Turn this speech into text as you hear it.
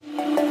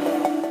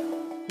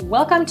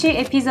Welcome to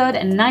episode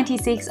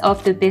 96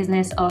 of The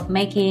Business of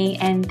Making,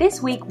 and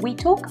this week we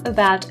talk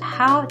about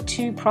how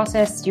to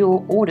process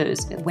your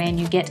orders when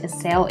you get a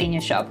sale in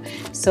your shop.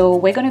 So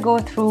we're going to go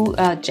through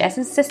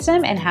Jess's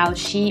system and how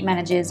she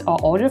manages our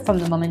order from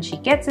the moment she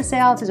gets a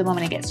sale to the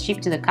moment it gets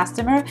shipped to the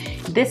customer.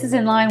 This is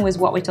in line with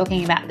what we're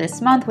talking about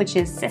this month, which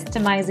is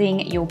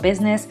systemizing your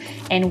business,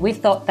 and we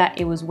thought that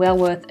it was well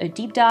worth a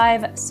deep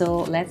dive,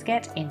 so let's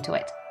get into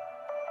it.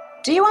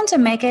 Do you want to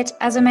make it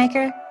as a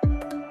maker?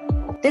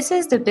 This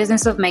is the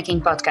Business of Making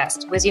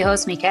podcast with your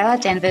hosts Michaela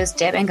Danvers,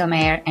 Deb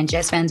Engelmeyer, and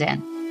Jess Van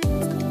Den.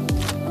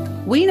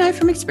 We know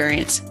from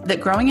experience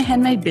that growing a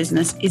handmade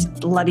business is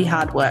bloody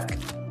hard work.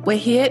 We're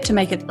here to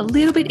make it a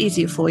little bit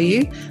easier for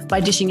you by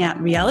dishing out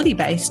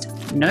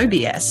reality-based, no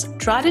BS,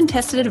 tried and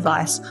tested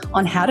advice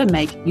on how to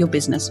make your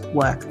business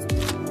work.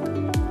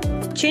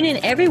 Tune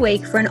in every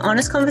week for an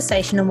honest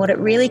conversation on what it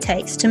really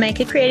takes to make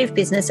a creative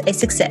business a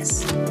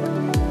success.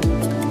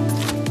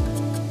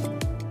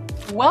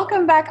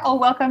 Welcome back, or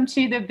welcome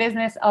to the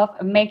Business of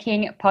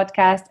Making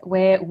podcast,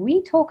 where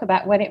we talk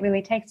about what it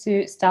really takes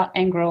to start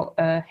and grow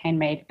a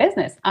handmade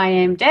business. I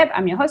am Deb,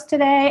 I'm your host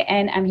today,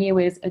 and I'm here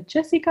with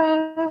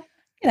Jessica.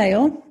 G'day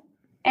all.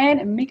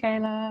 And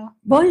Michaela.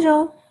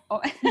 Bonjour. Oh.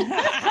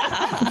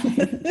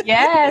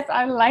 Yes,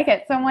 I like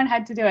it. Someone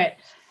had to do it.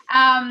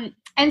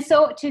 And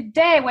so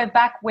today we're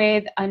back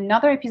with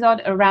another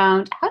episode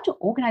around how to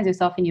organize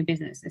yourself in your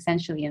business,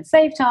 essentially, and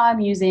save time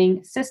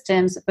using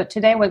systems. But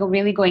today we're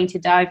really going to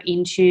dive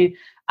into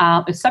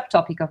a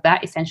subtopic of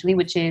that, essentially,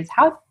 which is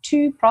how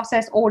to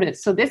process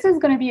orders. So this is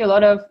going to be a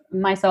lot of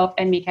myself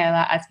and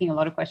Michaela asking a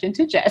lot of questions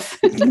to Jess,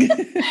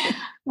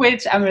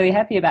 which I'm really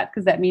happy about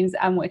because that means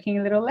I'm working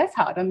a little less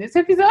hard on this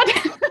episode.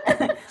 I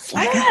don't know.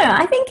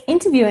 I think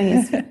interviewing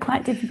is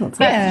quite difficult.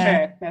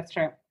 That's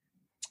true.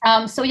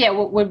 So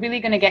we're really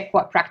going to get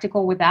quite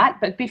practical with that.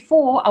 But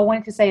before, I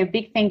wanted to say a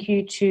big thank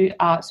you to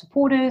our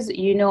supporters.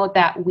 You know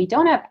that we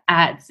don't have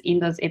ads in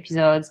those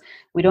episodes.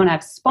 We don't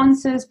have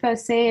sponsors per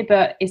se,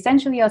 but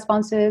essentially our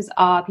sponsors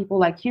are people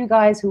like you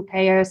guys who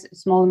pay us a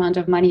small amount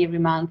of money every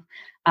month,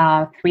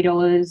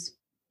 $3.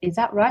 Is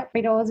that right?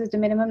 $3 is the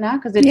minimum now?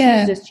 Because the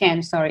tiers just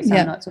changed. Sorry, so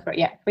I'm not super.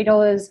 Yeah,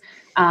 $3,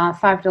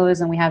 $5,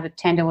 and we have a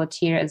 $10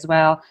 tier as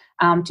well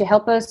to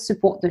help us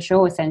support the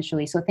show,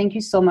 essentially. So thank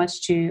you so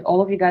much to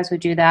all of you guys who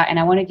do that. And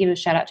I want to give a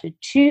shout out to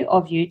two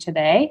of you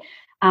today.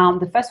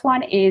 The first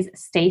one is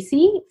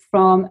Stacy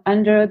from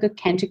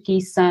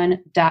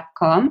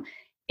underthekentuckysun.com.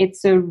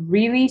 It's a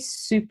really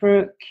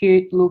super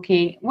cute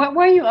looking. Why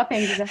are you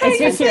laughing? It's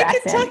just your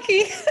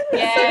Kentucky.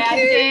 Yeah,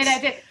 I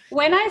did.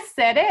 When I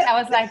said it, I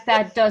was like,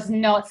 that does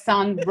not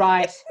sound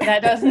right.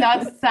 That does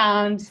not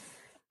sound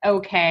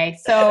okay.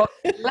 So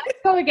let's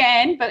go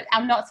again, but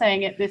I'm not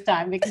saying it this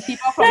time because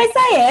people are probably... No,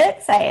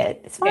 say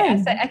it. It's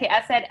fine.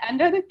 I said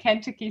under the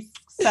Kentucky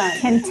sun.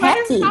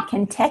 Kentucky.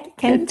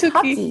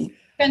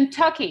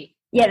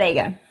 Yeah, there you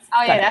go.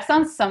 Oh, yeah, that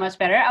sounds so much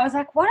better. I was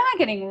like, what am I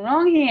getting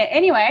wrong here?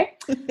 Anyway,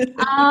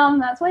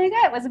 that's what you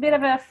get. It was a bit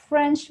of a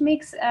French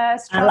mix. I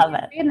love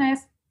it.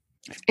 Goodness.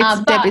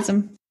 It's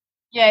Debism.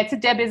 Yeah, it's a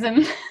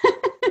Debism.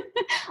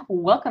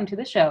 Welcome to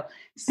the show.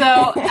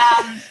 So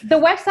the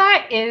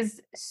website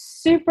is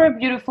super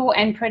beautiful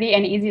and pretty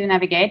and easy to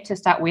navigate to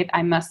start with,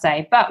 I must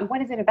say. But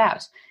what is it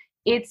about?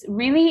 It's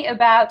really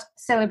about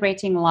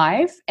celebrating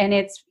life. And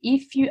it's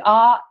if you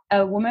are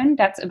a woman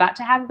that's about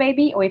to have a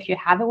baby, or if you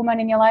have a woman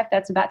in your life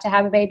that's about to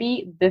have a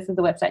baby, this is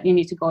the website you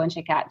need to go and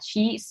check out.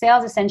 She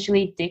sells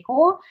essentially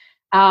decor,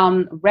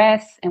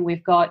 wreath, and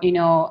we've got,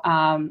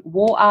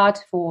 wall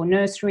art for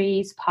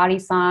nurseries, party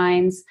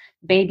signs,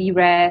 baby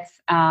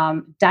wreath,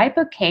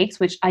 diaper cakes,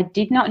 which I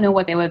did not know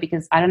what they were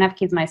because I don't have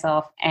kids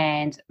myself,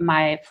 and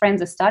my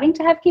friends are starting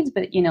to have kids,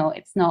 but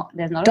there's not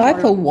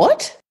diaper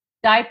what?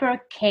 Diaper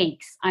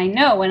cakes. I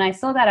know. When I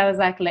saw that, I was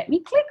like, let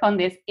me click on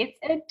this. It's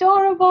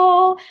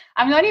adorable.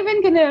 I'm not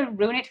even going to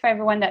ruin it for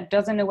everyone that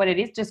doesn't know what it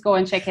is. Just go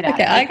and check it out.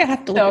 Okay, I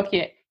have to look. So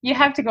cute. You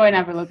have to go and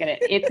have a look at it.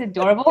 It's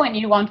adorable, and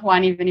you want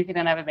one even if you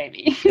don't have a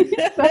baby.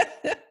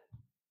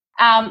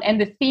 And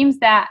the themes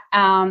that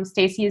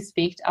Stacy has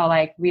picked are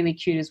like really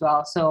cute as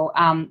well. So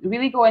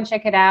really go and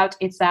check it out.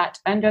 It's at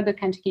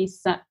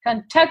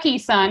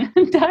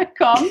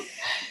KentuckySun.com.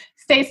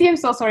 Stacy, I'm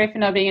so sorry for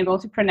not being able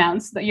to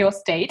pronounce your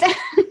state.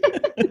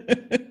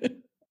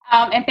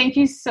 And thank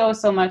you so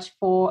much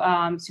for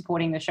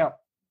supporting the show.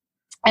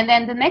 And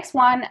then the next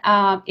one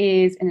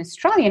is an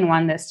Australian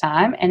one this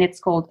time, and it's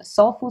called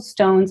Soulful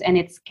Stones, and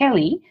it's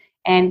Kelly.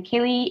 And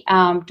Kelly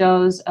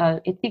does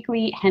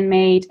ethically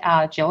handmade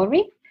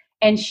jewelry.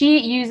 And she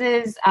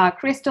uses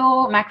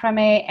crystal,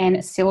 macrame,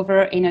 and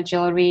silver in her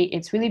jewelry.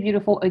 It's really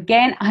beautiful.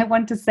 Again, I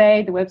want to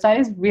say the website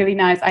is really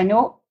nice. I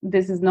know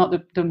this is not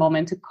the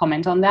moment to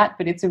comment on that,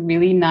 but it's a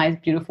really nice,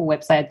 beautiful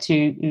website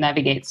to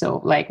navigate.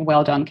 So,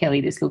 well done,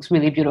 Kelly. This looks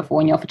really beautiful,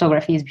 and your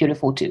photography is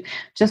beautiful too.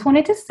 Just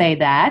wanted to say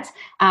that.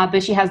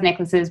 But she has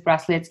necklaces,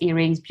 bracelets,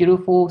 earrings,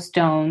 beautiful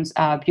stones,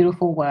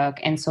 beautiful work.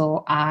 And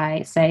so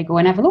I say go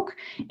and have a look.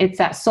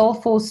 It's at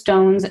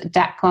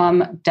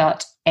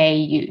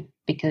soulfulstones.com.au.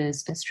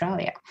 Because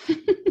Australia.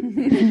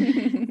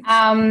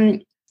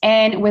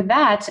 And with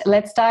that,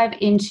 let's dive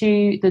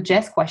into the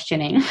Jess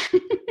questioning.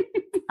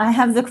 I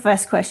have the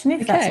first question,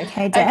 if that's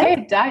okay, Deb.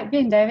 Okay,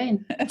 dive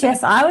in.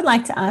 Jess, I would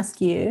like to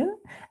ask you,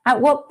 at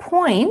what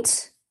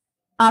point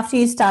after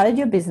you started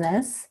your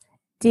business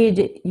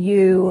did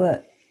you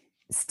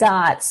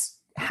start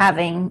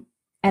having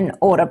an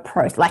order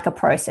process, like a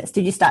process?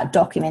 Did you start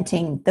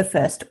documenting the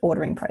first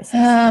ordering process?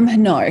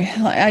 No,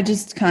 I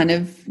just kind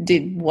of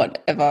did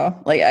whatever.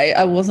 Like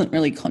I wasn't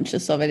really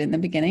conscious of it in the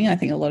beginning. I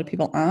think a lot of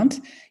people aren't.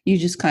 You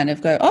just kind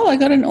of go, oh, I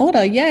got an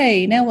order.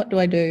 Yay. Now what do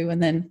I do?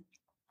 And then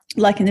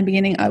like in the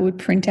beginning, I would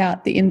print out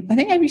I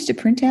think I used to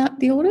print out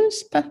the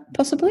orders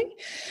possibly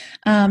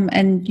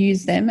and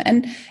use them.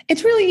 And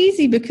it's really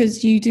easy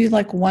because you do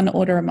like one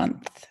order a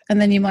month and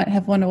then you might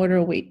have one order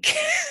a week.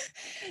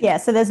 Yeah,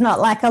 so there's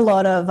not like a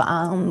lot of,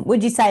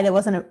 would you say there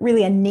wasn't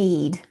really a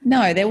need?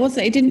 No, there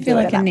wasn't. It didn't feel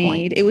like a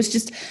need. It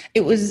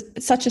was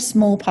such a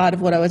small part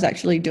of what I was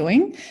actually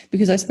doing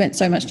because I spent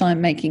so much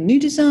time making new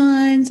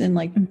designs and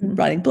like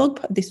writing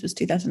this was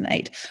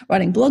 2008,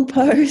 writing blog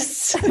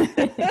posts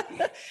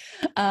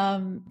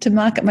to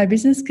market my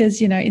business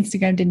because,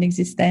 Instagram didn't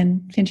exist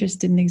then, Pinterest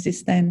didn't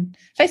exist then,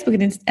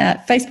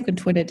 Facebook and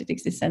Twitter didn't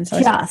exist then. So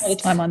I spent a lot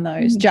of time on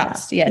those.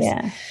 Yes.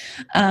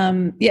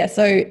 Yeah.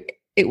 So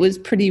it was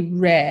pretty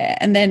rare.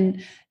 And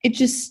then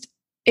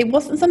it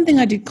wasn't something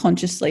I did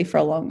consciously for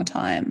a long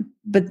time,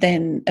 but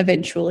then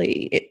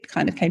eventually it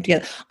kind of came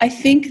together. I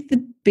think the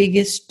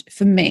biggest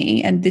for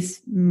me, and this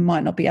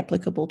might not be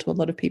applicable to a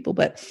lot of people,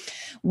 but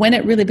when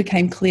it really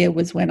became clear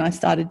was when I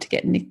started to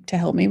get Nick to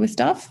help me with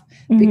stuff,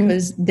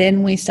 because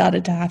then we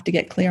started to have to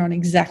get clear on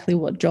exactly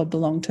what job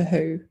belonged to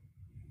who.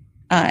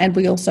 And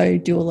we also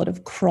do a lot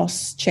of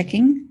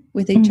cross-checking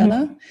with each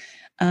other,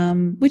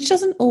 which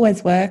doesn't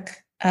always work.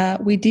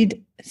 We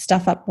did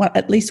stuff up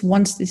at least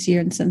once this year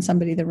and send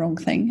somebody the wrong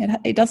thing.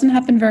 It doesn't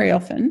happen very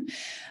often,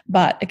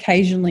 but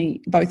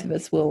occasionally both of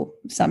us will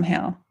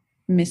somehow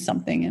miss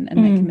something and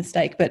make a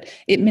mistake, but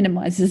it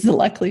minimizes the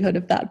likelihood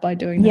of that by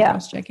doing the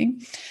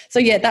cross-checking. So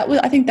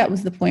I think that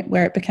was the point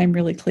where it became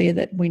really clear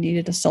that we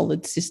needed a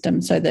solid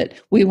system so that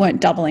we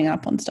weren't doubling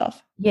up on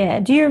stuff.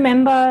 Yeah. Do you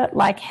remember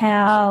like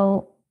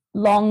how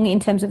long in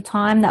terms of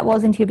time that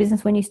was into your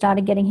business when you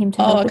started getting him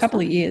to help? A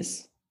couple of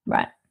years.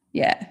 Right.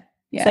 Yeah.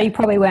 Yeah. So you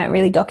probably weren't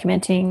really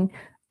documenting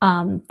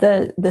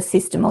the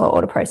system or the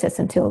order process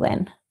until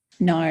then.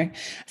 No.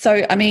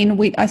 So, I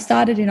mean, I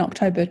started in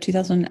October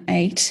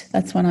 2008.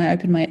 That's when I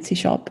opened my Etsy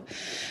shop.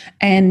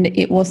 And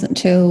it wasn't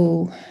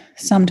until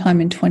sometime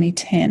in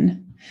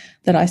 2010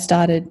 that I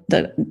started,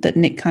 that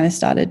Nick kind of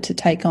started to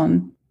take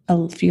on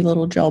a few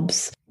little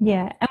jobs.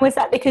 Yeah. And was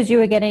that because you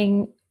were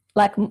getting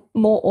like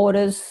more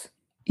orders?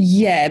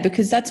 Yeah,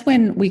 because that's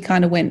when we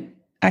kind of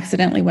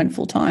accidentally went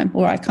full time,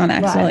 or I kind of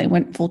accidentally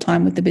went full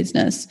time with the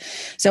business.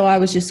 So I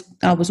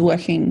was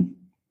working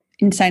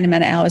insane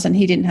amount of hours, and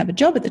he didn't have a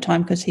job at the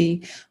time because I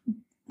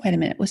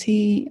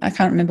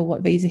can't remember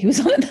what visa he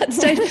was on at that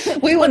stage.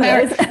 We were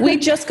married. We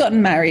just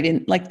gotten married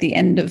in like the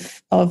end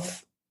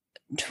of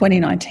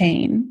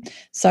 2019.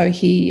 So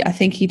I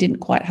think he didn't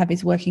quite have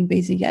his working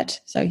visa yet.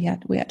 So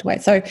we had to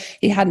wait. So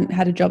he hadn't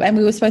had a job, and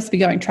we were supposed to be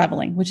going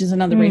traveling, which is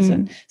another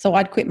reason. So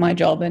I'd quit my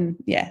job, and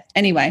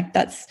anyway,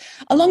 that's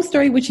a long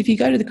story, which if you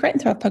go to the Create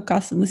and Thrive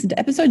podcast and listen to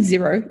episode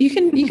 0, you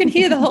can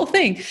hear the whole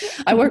thing.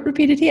 I won't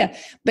repeat it here.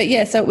 But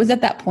so it was at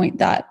that point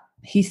that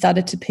he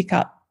started to pick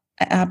up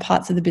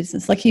parts of the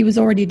business. Like he was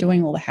already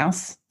doing all the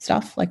house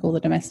stuff, like all the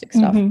domestic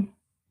stuff.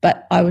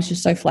 But I was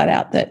just so flat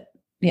out that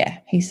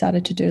he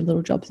started to do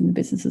little jobs in the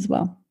business as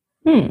well.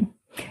 And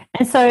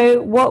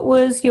so what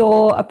was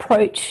your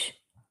approach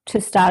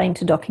to starting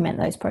to document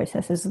those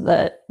processes,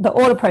 the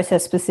order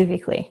process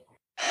specifically?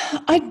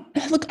 I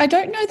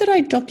don't know that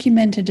I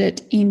documented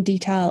it in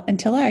detail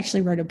until I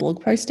actually wrote a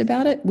blog post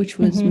about it, which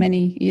was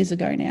many years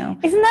ago now.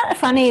 Isn't that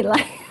funny?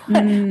 Like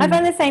I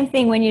find the same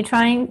thing when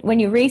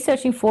you're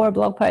researching for a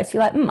blog post,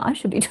 you're like, I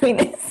should be doing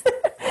this.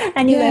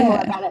 And you learn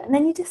more about it, and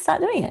then you just start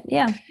doing it.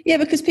 Yeah. Yeah,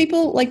 because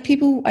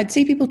I'd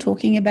see people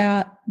talking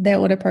about their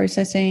order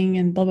processing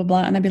and blah, blah,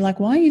 blah. And I'd be like,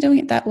 why are you doing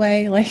it that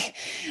way? Like,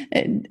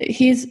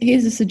 here's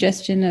a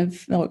suggestion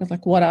of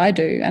like what I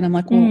do. And I'm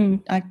like, well,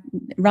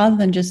 rather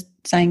than just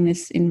saying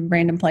this in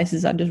random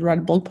places, I just write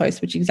a blog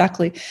post, which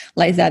exactly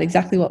lays out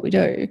exactly what we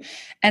do.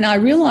 And I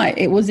realized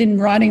it was in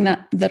writing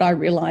that I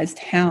realized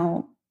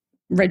how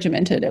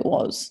regimented it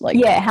was, like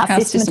how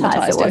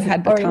systematized it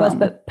had become. Or it was,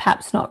 but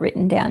perhaps not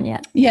written down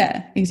yet.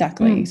 Yeah,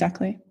 exactly.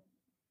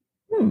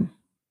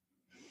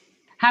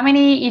 How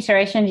many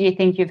iterations do you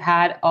think you've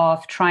had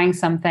of trying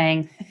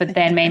something, but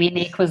then maybe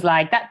Nick was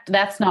like,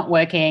 that's not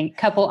working,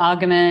 couple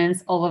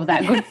arguments, all of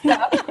that good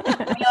stuff.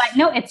 And you're like,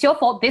 no, it's your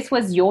fault. This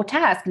was your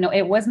task. No,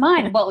 it was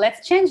mine. Well,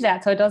 let's change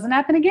that so it doesn't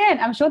happen again.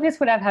 I'm sure this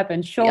would have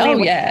happened. Surely. Oh,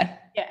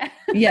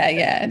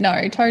 yeah.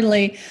 No,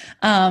 totally.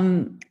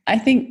 I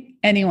think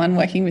anyone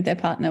working with their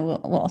partner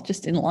will, well,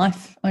 just in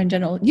life or in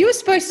general, you were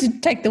supposed to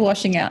take the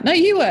washing out. No,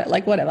 you were,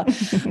 like, whatever.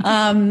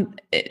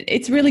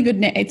 It's really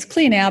good. It's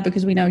clear now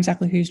because we know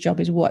exactly whose job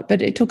is what,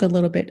 but it took a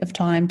little bit of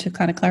time to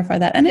kind of clarify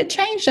that. And it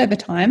changed over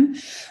time.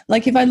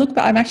 Like if I look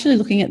back, I'm actually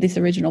looking at this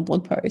original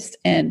blog post,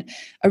 and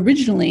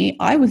originally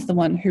I was the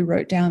one who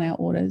wrote down our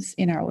orders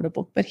in our order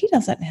book, but he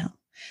does that now.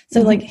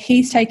 So like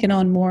he's taken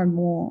on more and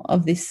more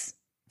of this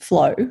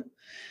flow,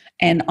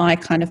 and I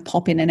kind of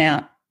pop in and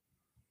out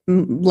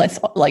less.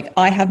 Like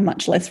I have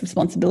much less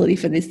responsibility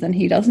for this than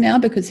he does now,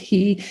 because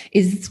he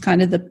is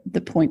kind of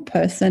the point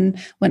person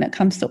when it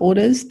comes to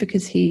orders,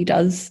 because he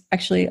does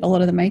actually a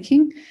lot of the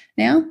making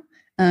now,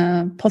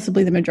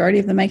 possibly the majority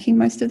of the making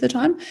most of the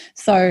time.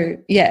 So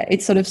yeah,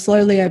 it's sort of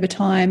slowly over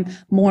time,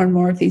 more and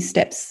more of these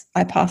steps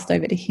I passed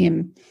over to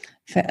him.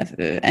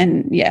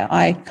 And yeah,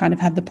 I kind of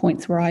have the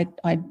points where I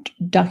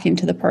duck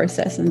into the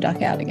process and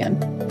duck out again.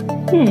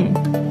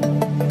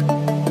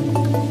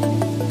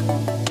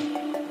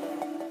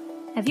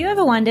 Have you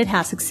ever wondered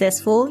how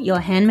successful your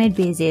handmade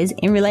biz is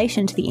in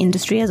relation to the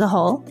industry as a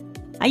whole?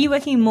 Are you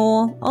working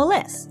more or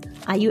less?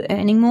 Are you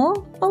earning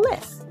more or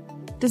less?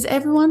 Does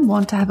everyone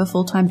want to have a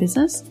full-time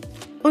business?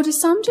 Or do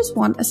some just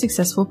want a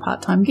successful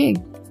part-time gig?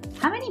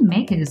 How many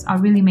makers are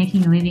really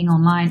making a living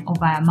online or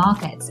via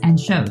markets and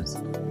shows?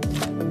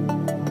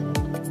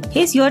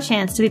 Here's your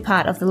chance to be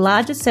part of the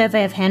largest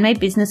survey of handmade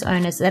business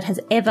owners that has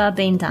ever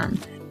been done.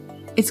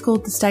 It's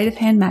called The State of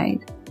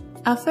Handmade.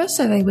 Our first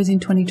survey was in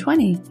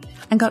 2020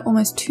 and got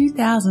almost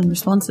 2,000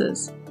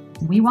 responses.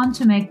 We want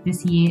to make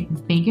this year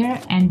bigger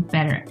and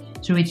better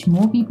to reach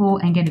more people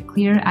and get a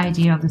clearer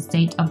idea of the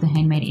state of the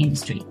handmade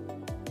industry.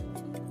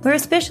 We're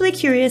especially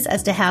curious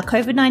as to how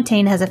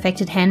COVID-19 has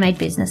affected handmade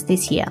business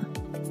this year.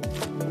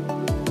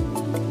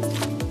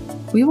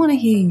 We want to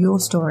hear your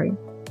story.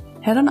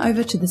 Head on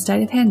over to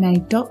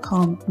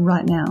thestateofhandmade.com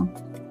right now.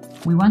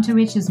 We want to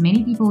reach as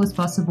many people as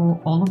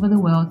possible all over the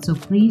world, so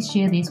please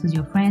share this with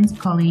your friends,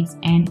 colleagues,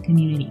 and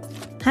community.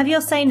 Have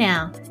your say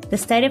now.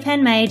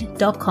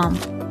 thestateofhandmade.com.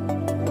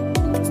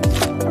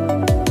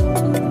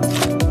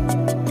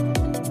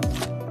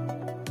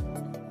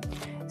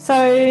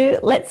 So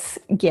let's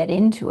get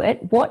into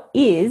it. What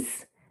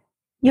is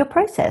your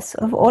process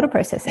of order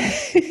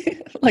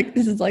processing? Like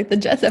this is like the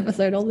Jess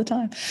episode all the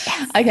time.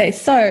 Yes. Okay,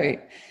 so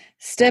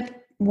step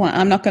one,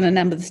 I'm not going to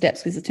number the steps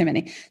because there's too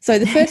many. So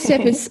the first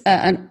step is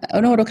an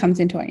order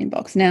comes into our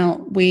inbox. Now,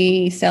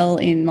 we sell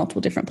in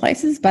multiple different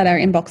places, but our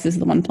inbox is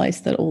the one place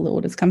that all the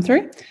orders come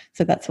through.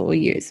 So that's what we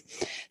use.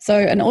 So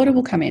an order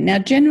will come in. Now,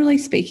 generally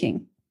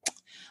speaking,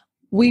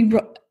 we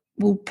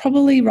will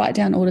probably write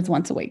down orders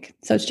once a week.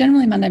 So it's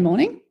generally Monday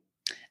morning.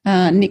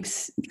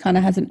 Nick's kind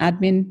of has an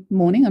admin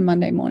morning on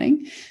Monday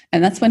morning,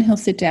 and that's when he'll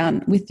sit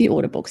down with the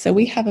order book. So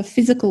we have a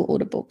physical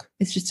order book.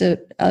 It's just a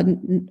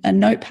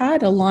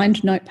notepad, a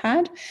lined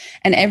notepad,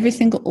 and every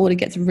single order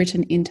gets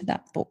written into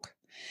that book.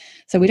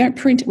 So we don't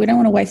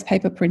want to waste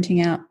paper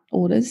printing out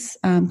orders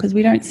because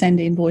we don't send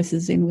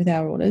invoices in with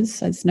our orders.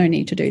 So there's no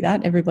need to do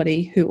that.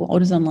 Everybody who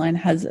orders online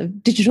has a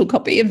digital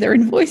copy of their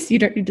invoice. You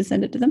don't need to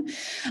send it to them,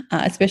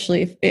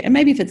 especially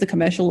maybe if it's a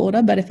commercial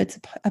order, but if it's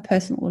a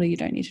personal order, you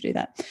don't need to do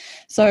that.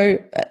 So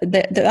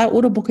that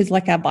order book is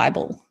like our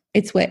Bible.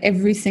 It's where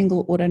every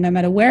single order, no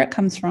matter where it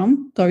comes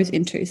from, goes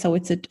into. So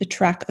it's a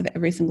track of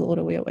every single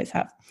order we always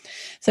have.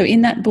 So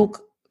in that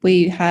book,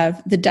 we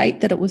have the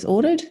date that it was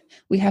ordered.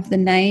 We have the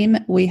name.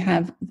 We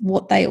have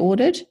what they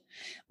ordered.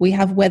 We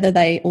have whether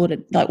they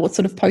ordered, like what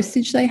sort of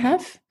postage they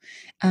have,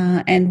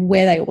 and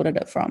where they ordered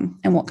it from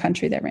and what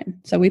country they're in.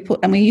 So we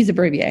use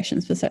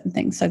abbreviations for certain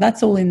things. So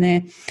that's all in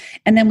there.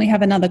 And then we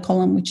have another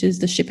column, which is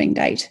the shipping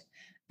date.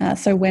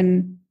 So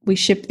when we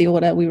ship the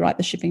order, we write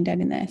the shipping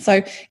date in there.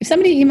 So if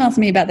somebody emails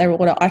me about their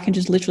order, I can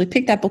just literally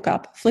pick that book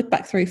up, flick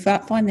back through,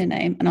 find their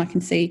name, and I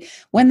can see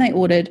when they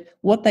ordered,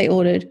 what they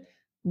ordered,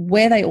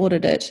 where they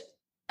ordered it,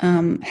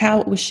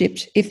 how it was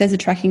shipped, if there's a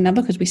tracking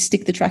number, because we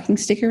stick the tracking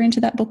sticker into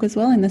that book as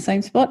well in the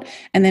same spot,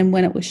 and then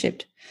when it was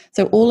shipped.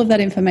 So all of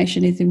that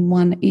information is in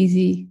one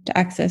easy to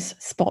access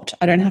spot.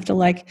 I don't have to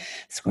like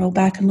scroll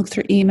back and look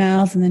through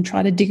emails and then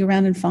try to dig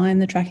around and find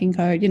the tracking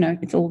code.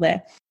 It's all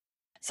there.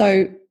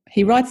 So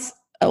he writes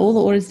all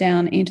the orders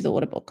down into the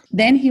order book.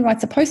 Then he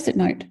writes a Post-it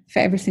note for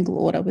every single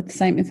order with the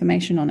same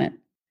information on it.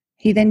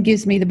 He then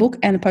gives me the book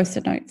and the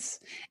Post-it notes,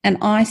 and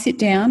I sit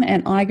down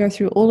and I go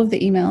through all of the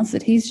emails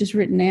that he's just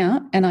written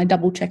out and I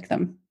double check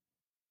them.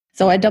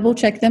 So I double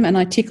check them and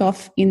I tick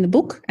off in the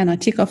book and I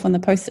tick off on the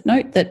Post-it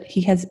note that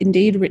he has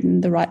indeed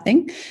written the right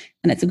thing.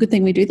 And it's a good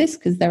thing we do this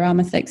because there are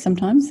mistakes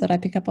sometimes that I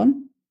pick up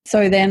on.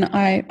 So then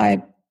I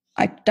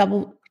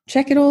double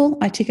check it all,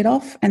 I tick it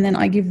off, and then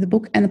I give the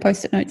book and the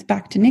Post-it notes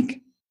back to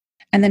Nick.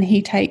 And then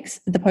he takes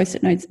the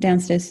Post-it notes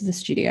downstairs to the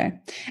studio.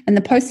 And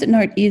the Post-it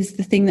note is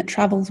the thing that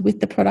travels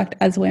with the product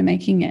as we're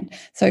making it.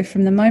 So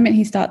from the moment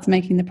he starts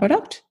making the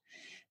product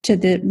to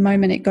the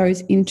moment it goes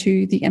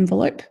into the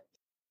envelope,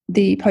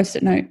 the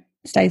Post-it note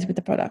stays with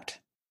the product.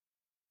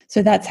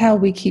 So that's how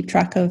we keep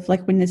track of,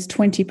 like, when there's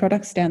 20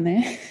 products down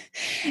there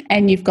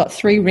and you've got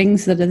 3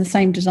 rings that are the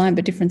same design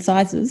but different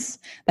sizes,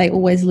 they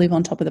always live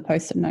on top of the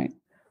Post-it note.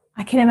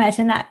 I can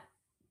imagine that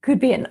could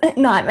be a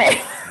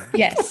nightmare.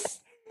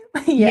 Yes.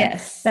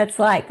 Yes. That's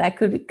like, that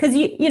could be, because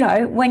you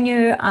know, when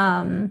you,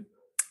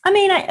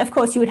 of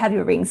course you would have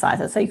your ring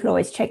sizes, so you could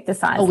always check the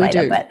size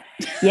later. But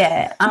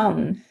yeah,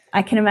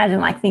 I can imagine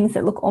like things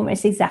that look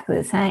almost exactly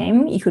the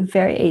same, you could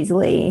very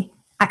easily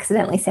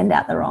accidentally send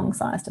out the wrong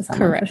size to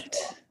someone.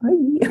 Correct.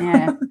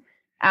 Yeah.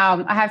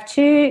 I have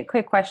 2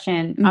 quick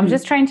questions. I'm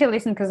just trying to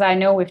listen because I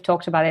know we've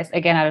talked about this.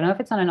 Again, I don't know if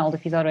it's on an old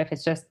episode or if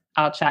it's just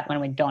our chat when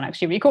we don't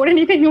actually record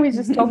anything and we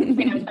just talk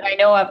between us. But I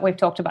know we've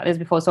talked about this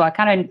before, so I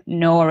kind of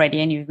know already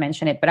and you've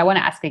mentioned it, but I want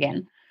to ask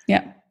again.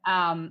 Yeah.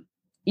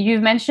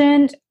 You've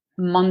mentioned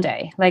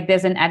Monday. Like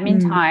there's an admin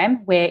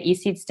time where he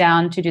sits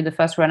down to do the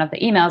first run of the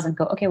emails and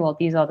go, okay, well,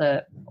 these are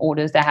the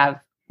orders that have,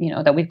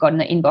 that we've got in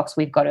the inbox,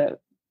 we've got to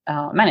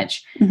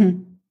manage.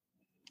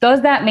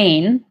 Does that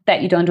mean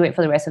that you don't do it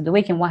for the rest of the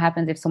week? And what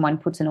happens if someone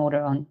puts an order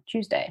on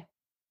Tuesday?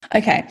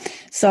 Okay,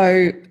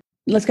 so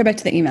let's go back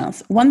to the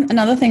emails.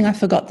 Another thing I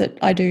forgot that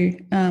I do,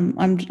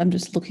 I'm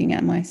just looking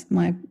at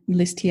my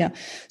list here.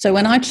 So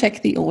when I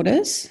check the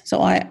orders,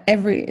 I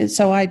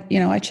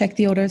check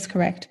the order is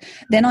correct.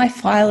 Then I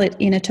file it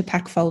in a to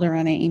pack folder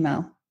on an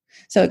email.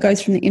 So it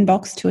goes from the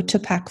inbox to a to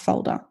pack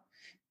folder,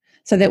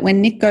 so that when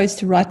Nick goes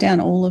to write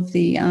down all of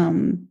the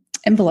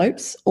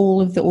envelopes, all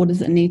of the orders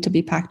that need to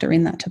be packed are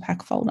in that to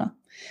pack folder.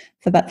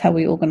 So that's how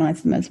we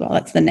organize them as well.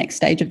 That's the next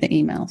stage of the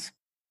emails.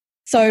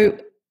 So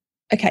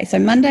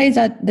Mondays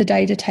are the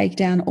day to take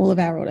down all of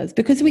our orders,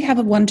 because we have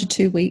a 1 to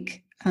 2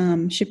 week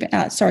 1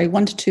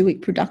 to 2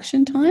 week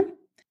production time.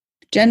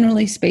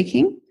 Generally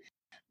speaking,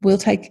 we'll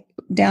take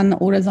down the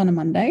orders on a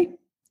Monday,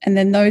 and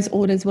then those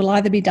orders will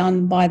either be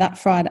done by that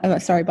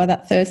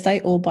Thursday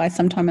or by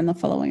sometime in the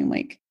following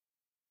week.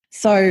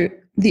 So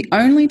the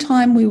only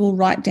time we will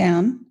write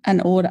down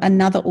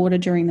another order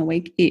during the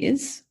week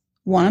is,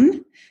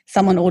 1,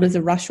 someone orders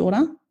a rush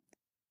order.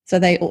 So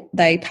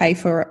they pay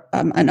for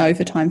an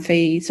overtime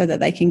fee so that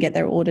they can get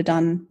their order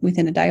done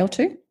within a day or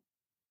 2.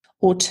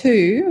 Or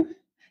 2,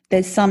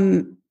 there's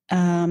some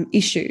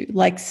issue,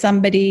 like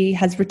somebody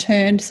has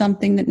returned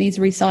something that needs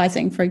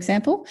resizing, for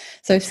example.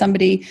 So if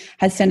somebody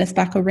has sent us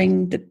back a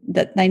ring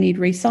that they need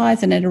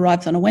resized and it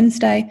arrives on a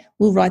Wednesday,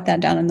 we'll write that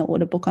down in the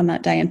order book on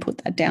that day and put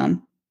that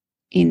down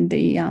in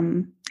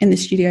the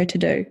studio to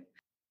do.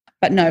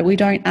 But no, we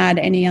don't add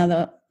any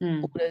other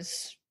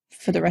orders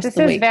for the rest of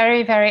the week. This is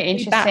very, very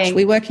interesting.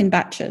 We work in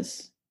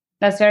batches.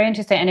 That's very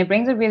interesting. And it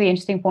brings a really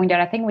interesting point that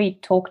I think we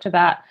talked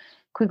about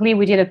quickly.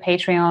 We did a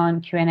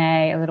Patreon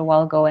Q&A a little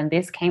while ago, and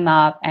this came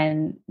up,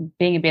 and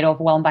being a bit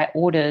overwhelmed by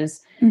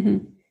orders.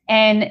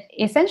 And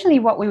essentially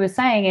what we were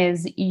saying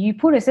is, you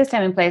put a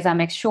system in place that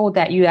makes sure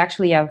that you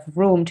actually have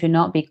room to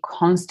not be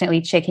constantly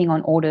checking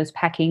on orders,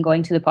 packing,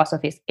 going to the post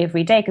office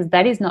every day, because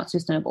that is not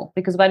sustainable.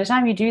 Because by the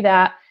time you do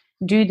that,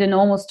 do the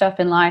normal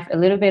stuff in life, a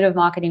little bit of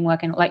marketing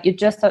work, and like you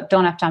just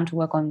don't have time to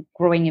work on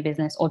growing your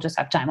business or just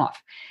have time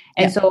off.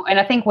 And and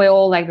I think we're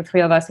all, like the 3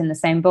 of us, in the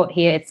same boat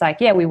here. It's like,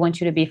 yeah, we want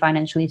you to be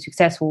financially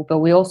successful, but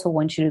we also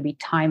want you to be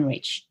time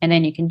rich. And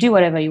then you can do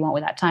whatever you want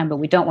with that time, but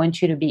we don't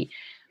want you to be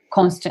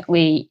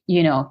constantly,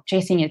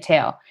 chasing your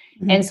tail.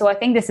 And so I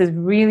think this is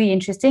really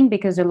interesting,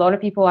 because a lot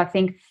of people, I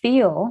think,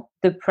 feel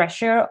the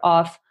pressure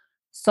of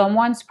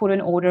someone's put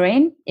an order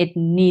in, it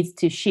needs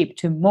to ship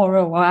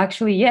tomorrow, or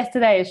actually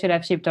yesterday it should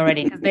have shipped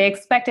already, because they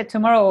expect it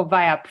tomorrow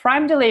via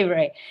Prime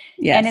delivery.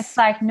 Yes. And it's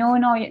like, no,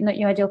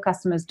 your ideal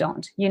customers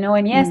don't,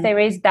 and yes, there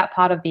is that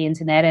part of the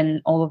internet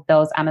and all of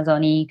those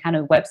Amazon-y kind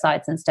of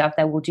websites and stuff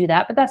that will do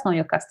that, but that's not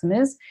your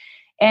customers.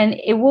 And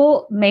it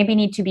will maybe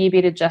need to be a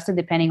bit adjusted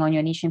depending on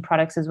your niche and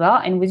products as well.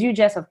 And with you,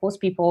 Jess, of course,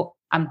 people,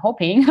 I'm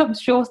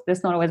sure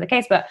that's not always the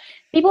case, but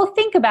people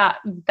think about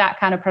that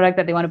kind of product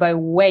that they want to buy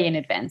way in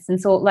advance. And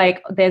so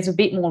like there's a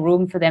bit more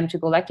room for them to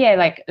go like, yeah,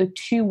 like a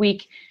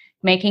 2-week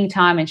making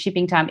time and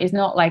shipping time is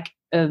not like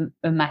a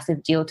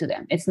massive deal to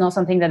them. It's not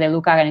something that they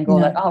look at and go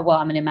like, oh, well,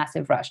 I'm in a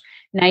massive rush.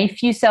 Now,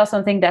 if you sell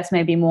something that's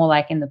maybe more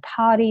like in the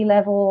party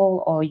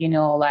level, or,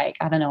 like,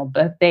 I don't know,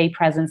 birthday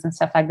presents and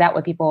stuff like that,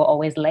 where people are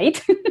always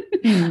late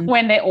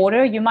when they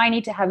order, you might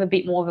need to have a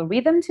bit more of a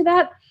rhythm to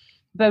that.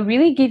 But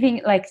really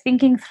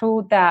thinking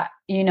through that,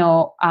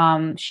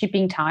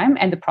 shipping time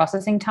and the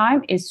processing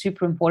time is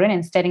super important,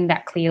 and stating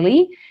that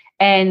clearly.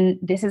 And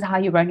this is how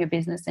you run your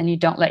business, and you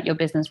don't let your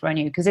business run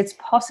you, because it's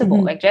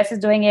possible. Like Jess is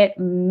doing it.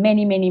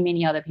 Many, many,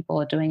 many other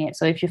people are doing it.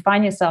 So if you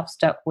find yourself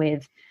stuck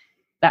with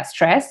that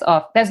stress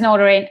of there's no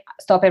order in,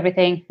 stop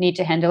everything, need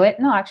to handle it.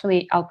 No,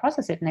 actually, I'll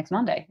process it next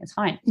Monday. It's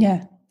fine.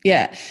 Yeah.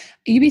 Yeah.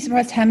 You'd be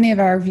surprised how many of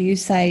our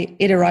reviews say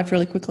it arrived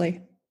really quickly.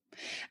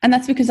 And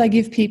that's because I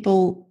give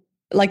people,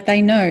 like,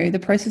 they know the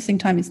processing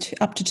time is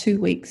up to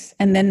 2 weeks,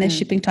 and then there's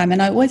shipping time.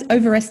 And I always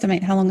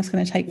overestimate how long it's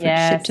going to take for it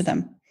to ship to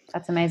them.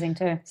 That's amazing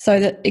too.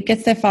 So that it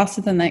gets there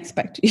faster than they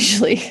expect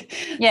usually.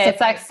 Yeah, it's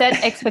like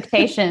set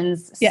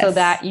expectations so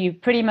that you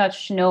pretty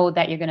much know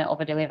that you're going to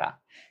over-deliver.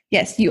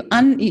 Yes, you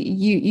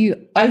under-promise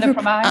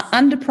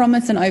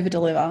and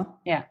over-deliver.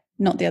 Yeah.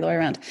 not the other way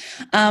around.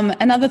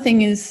 Another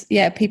thing is,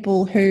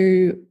 people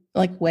who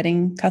like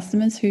wedding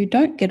customers who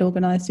don't get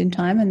organized in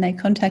time and they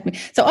contact me.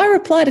 So I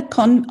reply to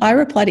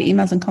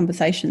emails and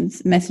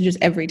conversations, messages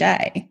every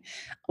day.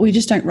 We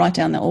just don't write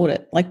down the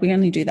audit. Like we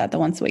only do that the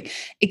once a week.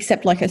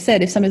 Except like I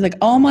said, if somebody's like,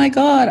 oh my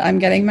God, I'm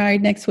getting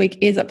married next week.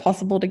 Is it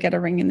possible to get a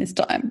ring in this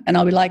time? And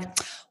I'll be like,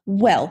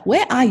 well,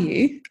 where are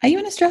you? Are you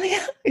in Australia?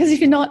 Because if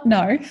you're not,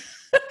 no.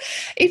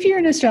 If you're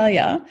in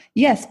Australia,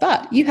 yes,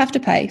 but you have to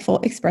pay for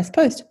express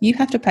post. You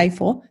have to pay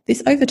for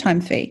this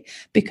overtime fee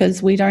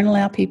because we don't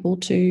allow people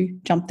to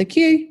jump the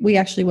queue. We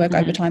actually work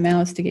overtime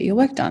hours to get your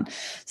work done.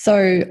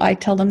 So I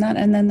tell them that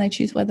and then they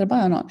choose whether to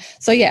buy or not.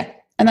 So yeah,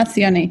 and that's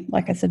the only,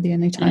 like I said, the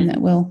only time that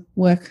we'll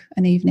work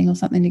an evening or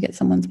something to get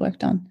someone's work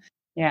done.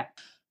 Yeah.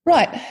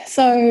 Right.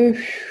 So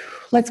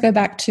let's go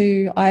back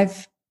to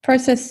I've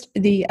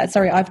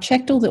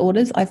checked all the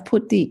orders. I've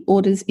put the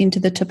orders into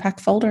the to pack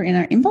folder in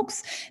our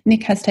inbox.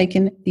 Nick has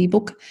taken the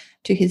book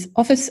to his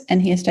office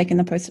and he has taken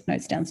the post-it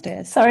notes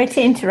downstairs. Sorry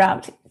to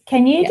interrupt.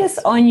 Can you just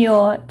on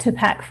your to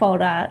pack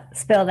folder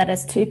spell that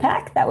as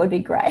 2-pack? That would be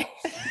great.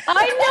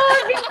 I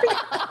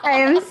know. I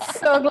am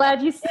so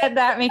glad you said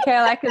that,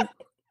 Michaela, because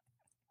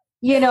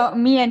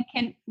me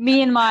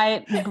and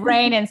my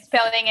brain and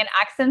spelling and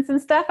accents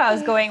and stuff, I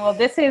was going, well,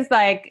 this is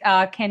like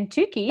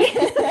Kentucky.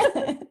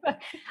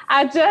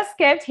 I just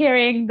kept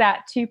hearing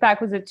that 2-pack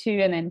was a 2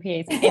 and then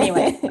PAC.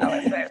 Anyway, that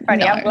was very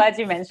funny. No. I'm glad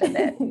you mentioned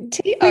it.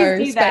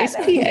 TO space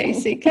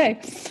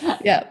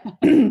PACK. Yeah.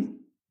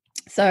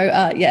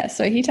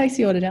 So he takes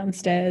the order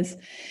downstairs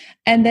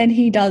and then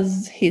he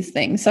does his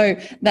thing. So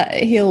that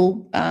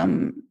he'll,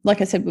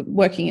 like I said,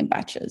 working in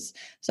batches.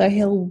 So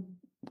he'll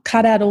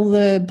cut out all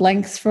the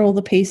blanks for all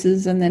the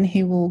pieces and then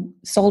he will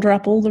solder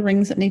up all the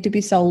rings that need to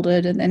be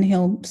soldered and then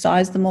he'll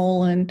size them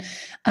all and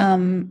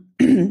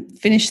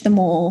finish them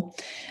all.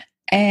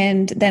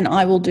 And then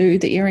I will do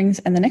the earrings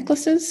and the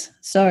necklaces.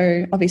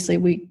 So obviously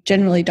we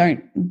generally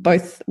don't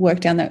both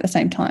work down there at the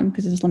same time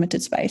because there's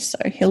limited space. So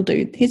he'll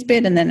do his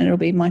bit and then it'll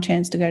be my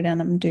chance to go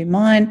down and do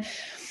mine.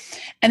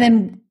 And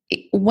then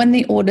when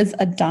the orders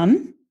are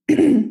done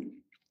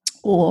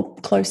or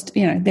close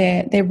to,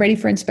 they're ready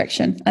for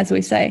inspection, as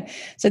we say.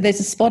 So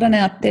there's a spot on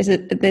there's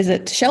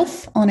a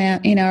shelf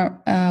in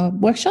our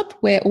workshop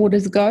where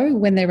orders go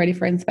when they're ready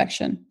for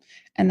inspection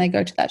and they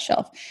go to that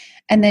shelf.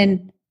 And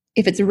then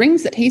if it's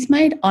rings that he's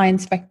made, I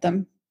inspect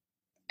them.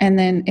 And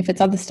then if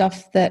it's other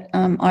stuff that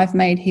I've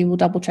made, he will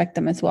double check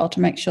them as well to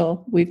make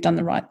sure we've done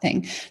the right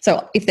thing.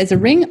 So if there's a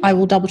ring, I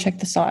will double check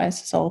the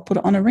size. So I'll put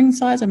it on a ring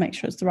size and make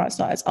sure it's the right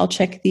size. I'll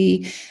check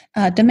the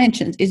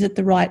dimensions. Is it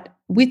the right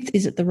width?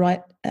 Is it the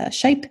right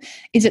shape?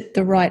 Is it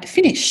the right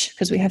finish?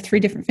 Because we have 3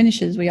 different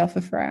finishes we offer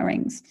for our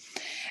rings.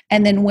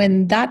 And then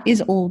when that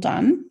is all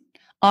done,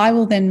 I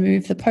will then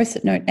move the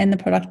Post-it note and the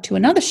product to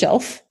another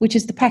shelf, which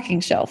is the packing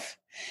shelf.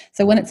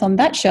 So when it's on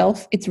that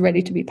shelf, it's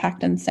ready to be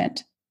packed and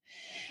sent.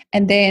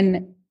 And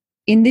then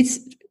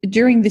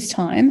during this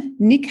time,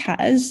 Nick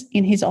has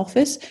in his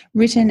office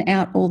written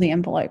out all the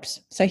envelopes.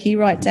 So he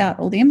writes out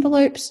all the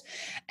envelopes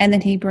and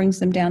then he brings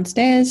them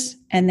downstairs.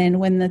 And then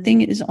when the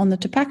thing is on the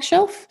to pack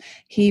shelf,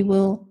 he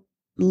will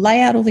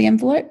lay out all the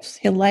envelopes.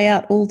 He'll lay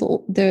out all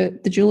the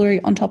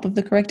jewelry on top of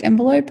the correct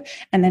envelope.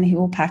 And then he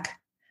will pack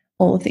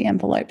all of the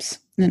envelopes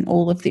and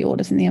all of the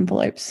orders in the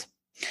envelopes.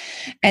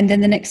 And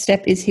then the next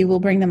step is he will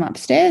bring them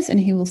upstairs and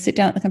he will sit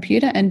down at the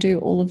computer and do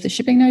all of the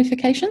shipping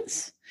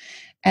notifications.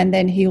 And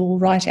then he will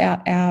write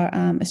out our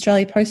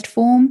Australia Post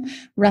form,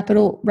 wrap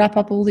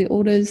up all the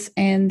orders,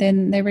 and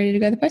then they're ready to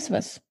go to the post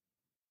office.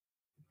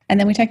 And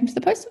then we take them to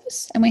the post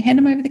office and we hand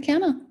them over the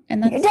counter.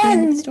 And that's the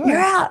end of the story. You're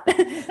out.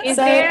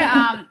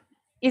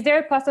 Is there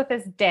a post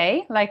office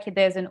day? Like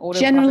there's an order?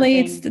 Generally,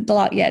 it's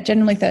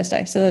generally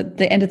Thursday. So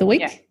the end of the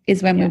week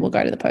is when we will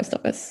go to the post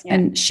office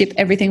and ship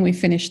everything we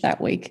finished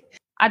that week.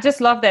 I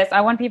just love this.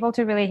 I want people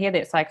to really hear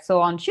this. Like,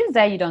 so on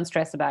Tuesday, you don't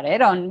stress about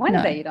it. On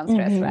Wednesday, you don't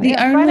stress about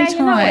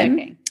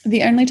it.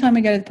 The only time we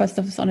go to the post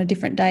office on a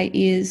different day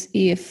is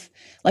if,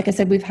 like I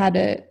said, we've had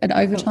an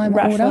overtime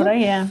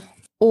order.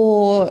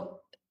 Or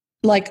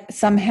like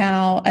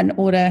somehow an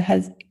order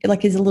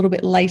is a little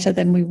bit later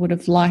than we would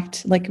have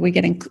liked. Like we're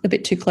getting a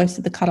bit too close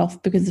to the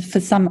cutoff because for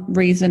some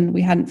reason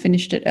we hadn't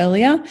finished it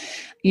earlier.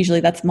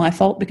 Usually that's my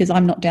fault because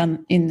I'm not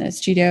down in the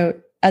studio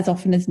as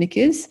often as Nick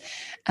is.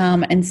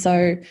 And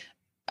so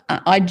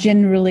I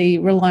generally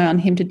rely on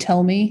him to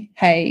tell me,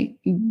 hey,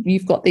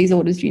 you've got these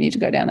orders you need to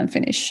go down and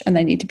finish, and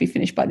they need to be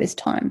finished by this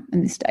time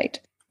and this date.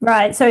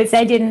 Right. So if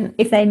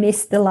they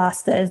missed the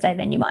last Thursday,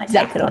 then you might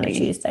take it on a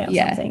Tuesday or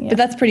something. Yeah. But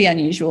that's pretty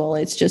unusual.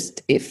 It's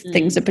just if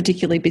things are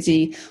particularly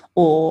busy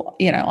or,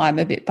 I'm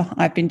a bit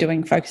behind, I've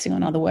been focusing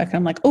on other work and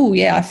I'm like, oh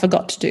yeah, I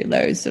forgot to do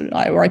those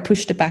or I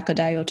pushed it back a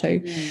day or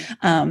two.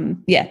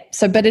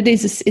 So, but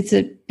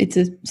it's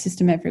a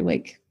system every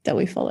week that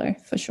we follow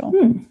for sure.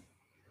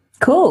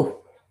 Cool.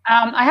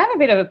 I have a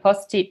bit of a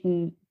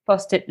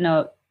post-it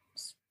note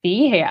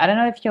fee here. I don't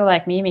know if you're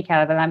like me,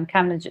 Michaela, but I'm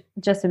kind of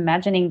just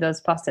imagining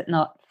those post-it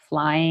note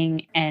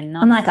flying and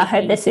not. I'm like, I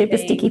hope they're sticking super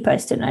things. sticky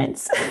Post-it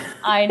notes.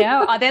 I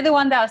know. Are they the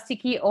one that are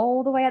sticky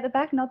all the way at the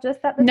back, not just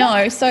at the top?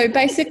 No, so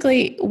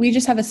basically we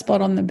just have a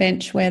spot on the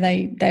bench where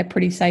they're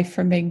pretty safe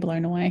from being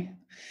blown away.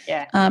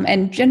 Yeah.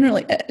 And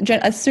generally,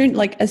 as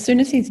soon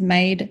as he's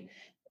made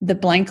the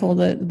blank or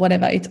the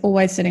whatever, it's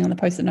always sitting on the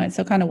Post-it note,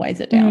 so it kind of weighs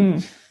it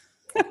down.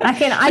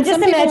 I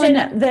just imagine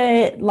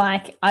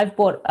I've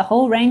bought a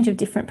whole range of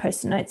different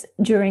Post-it notes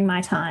during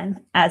my time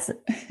as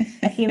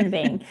a human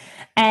being.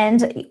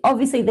 And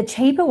obviously the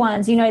cheaper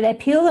ones, they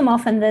peel them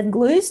off and the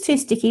glue's too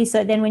sticky.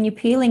 So then when you're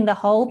peeling, the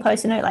whole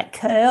Post-it note like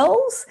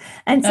curls.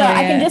 And so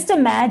I can just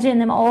imagine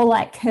them all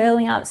like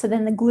curling up. So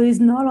then the glue's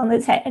not on the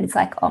tape. And it's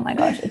like, oh my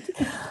gosh, it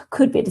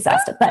could be a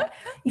disaster. But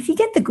if you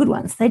get the good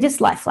ones, they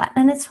just lie flat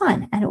and it's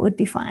fine. And it would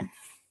be fine.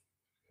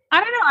 I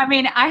don't know. I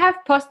mean, I have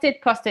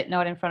post-it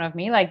note in front of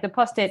me, like the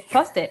post-it,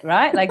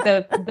 right? Like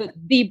the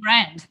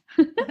brand,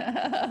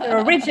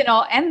 the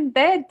original, and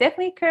they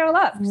definitely curl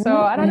up. So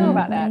I don't know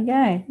about that.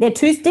 There you go. They're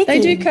too sticky.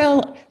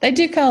 They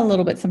do curl a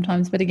little bit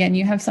sometimes, but again,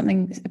 you have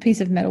a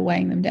piece of metal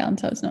weighing them down,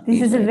 so it's not.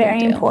 This is a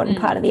very important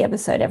part of the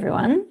episode,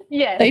 everyone.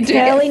 Yeah, the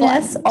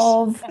curliness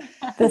of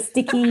the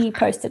sticky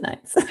Post-it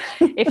notes.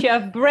 If you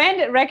have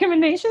brand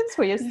recommendations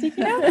for your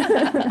sticky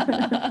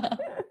notes.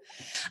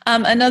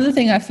 Another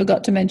thing I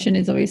forgot to mention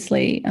is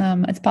obviously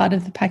as part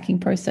of the packing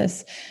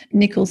process,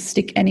 Nick will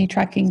stick any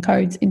tracking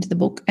codes into the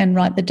book and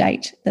write the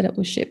date that it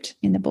was shipped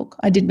in the book.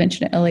 I did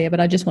mention it earlier, but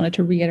I just wanted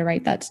to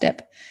reiterate that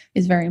step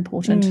is very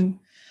important.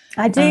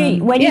 I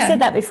do. When you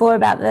said that before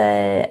about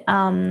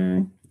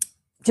the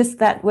just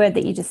that word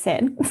that you just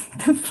said,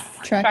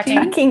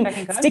 tracking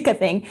sticker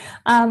thing,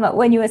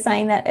 when you were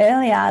saying that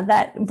earlier,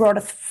 that brought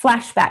a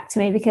flashback to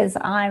me because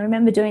I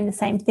remember doing the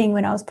same thing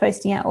when I was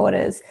posting out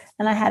orders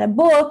and I had a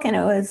book and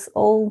it was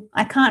all,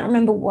 I can't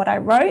remember what I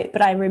wrote,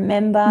 but I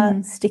remember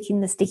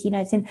sticking the sticky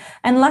notes in.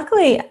 And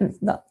luckily,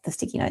 not the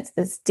sticky notes,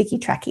 the sticky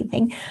tracking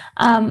thing,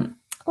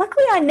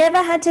 luckily I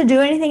never had to do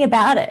anything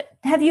about it.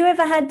 Have you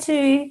ever had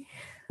to?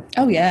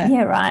 Oh, yeah.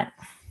 Yeah, right.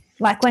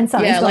 Like when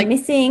something's gone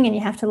missing and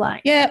you have to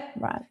right.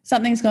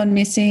 Something's gone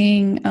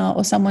missing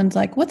or someone's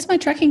like, what's my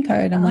tracking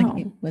code? I'm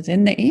like, it was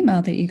in the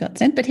email that you got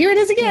sent, but here it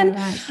is again.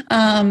 Yeah,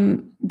 right.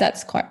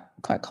 That's quite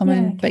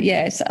common. Yeah, okay. But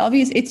yeah, it's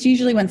obvious. It's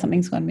usually when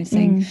something's gone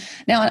missing.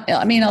 Now,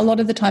 I mean, a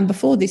lot of the time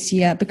before this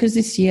year, because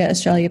this year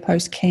Australia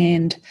Post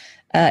canned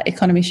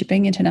economy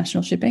shipping,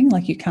 international shipping,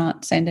 like you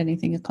can't send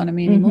anything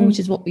economy anymore, which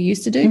is what we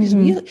used to do because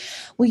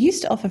we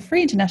used to offer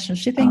free international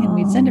shipping and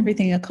we'd send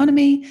everything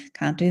economy.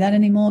 Can't do that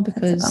anymore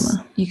because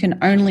you can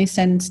only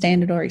send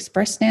standard or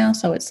express now,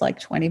 so it's like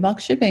 $20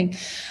 shipping.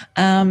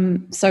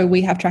 So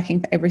we have tracking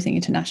for everything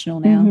international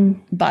now,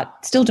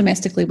 but still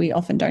domestically we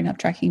often don't have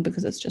tracking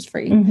because it's just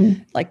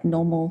free, like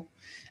normal.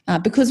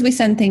 Because we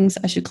send things,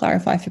 I should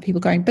clarify for people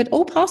going, but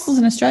all parcels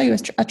in Australia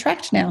are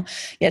tracked now.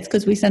 Yeah, it's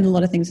because we send a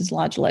lot of things as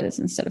large letters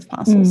instead of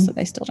parcels, so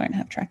they still don't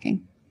have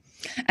tracking.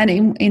 And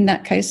in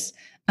that case,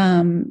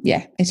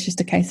 it's just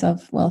a case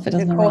of, well, if it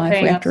doesn't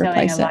arrive, we have to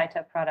replace it. A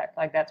lighter product,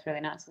 like that's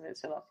really nice because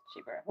it's a lot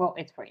cheaper. Well,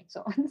 it's free,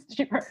 so it's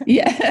cheaper.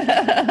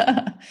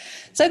 Yeah.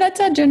 So that's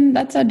our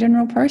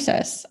general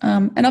process.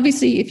 And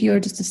obviously, if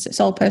you're just a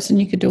sole person,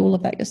 you could do all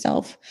of that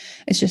yourself.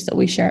 It's just that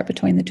we share it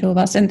between the two of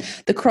us. And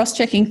the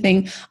cross-checking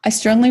thing, I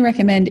strongly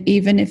recommend,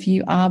 even if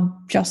you are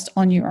just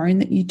on your own,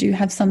 that you do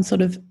have some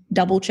sort of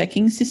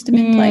double-checking system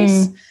in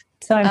place.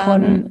 So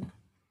important.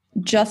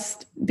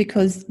 Just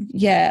because,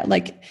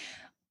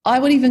 I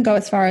would even go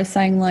as far as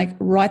saying, like,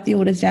 write the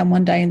orders down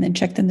one day and then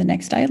check them the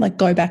next day. Like,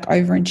 go back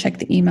over and check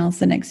the emails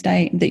the next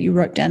day that you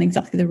wrote down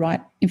exactly the right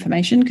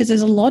information, because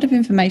there's a lot of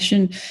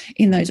information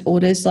in those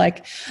orders.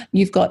 Like,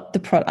 you've got the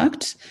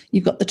product,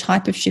 you've got the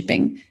type of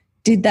shipping.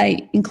 Did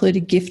they include a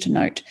gift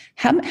note?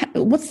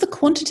 What's the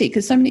quantity?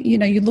 Because so many,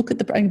 you look at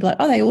the and you're like,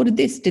 oh, they ordered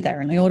this. Did they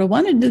only order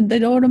one, or did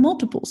they order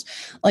multiples?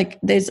 Like,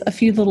 there's a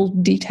few little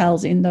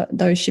details in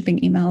those shipping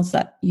emails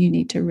that you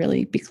need to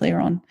really be clear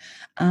on.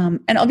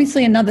 And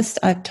obviously,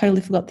 I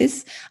totally forgot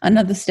this.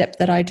 Another step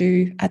that I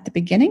do at the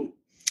beginning.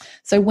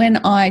 So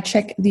when I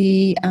check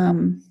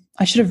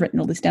I should have written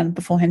all this down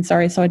beforehand.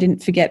 Sorry, so I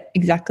didn't forget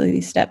exactly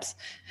these steps.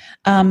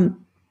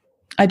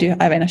 I do.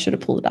 I mean, I should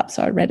have pulled it up,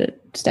 so I read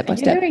it step by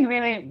step.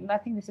 I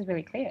think this is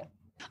really clear.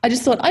 I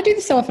just thought I do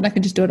this so often I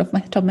could just do it off my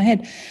top of my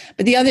head.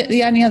 But the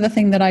only other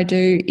thing that I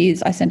do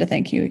is I send a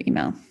thank you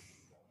email.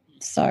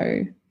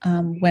 So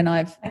when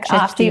I've checked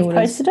after you've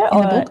posted it,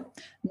 or the book,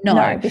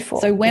 no,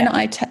 before. So when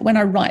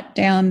I write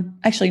down,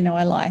 actually no,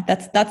 I lie.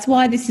 That's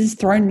why this has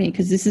thrown me,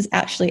 because this is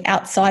actually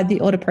outside the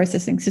order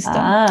processing system.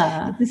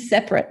 This is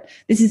separate.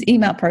 This is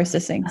email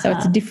processing, so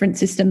it's a different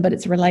system, but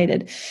it's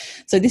related.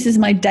 So this is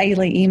my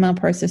daily email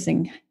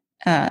processing,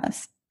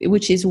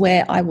 which is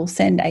where I will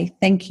send a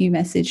thank you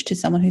message to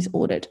someone who's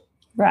ordered.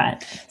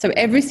 Right. So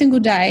every single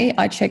day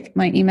I check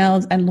my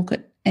emails and look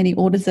at any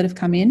orders that have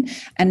come in,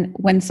 and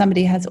when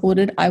somebody has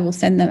ordered, I will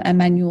send them a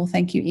manual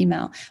thank you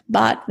email.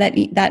 But that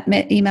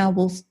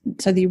email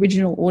so the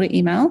original order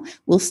email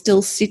will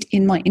still sit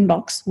in my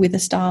inbox with a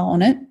star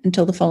on it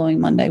until the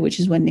following Monday, which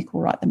is when Nick will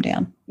write them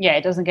down. Yeah,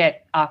 it doesn't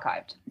get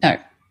archived. No.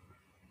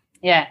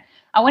 Yeah.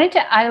 I wanted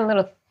to add a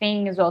little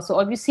thing as well. So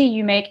obviously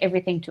you make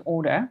everything to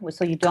order,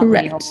 so you don't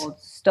really hold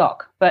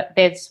stock. But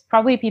there's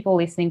probably people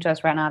listening to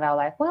us right now that are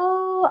like,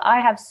 well, I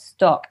have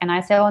stock and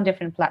I sell on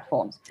different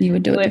platforms. You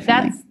would do it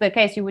differently. If that's the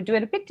case, you would do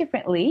it a bit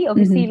differently.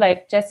 Obviously,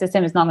 like Jess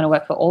system is not going to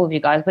work for all of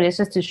you guys, but it's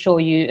just to show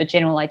you a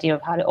general idea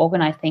of how to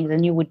organize things.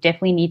 And you would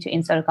definitely need to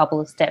insert a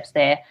couple of steps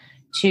there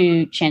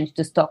to change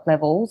the stock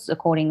levels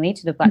accordingly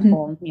to the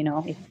platform. You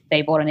know, if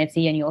they bought on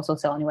Etsy and you also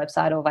sell on your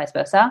website or vice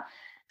versa.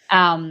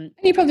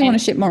 You probably want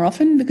to ship more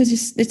often because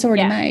it's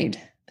already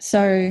made. So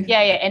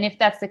and if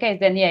that's the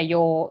case, then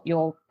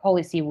your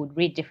policy would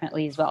read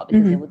differently as well,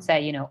 because it would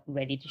say, you know,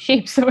 ready to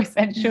ship. So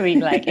essentially,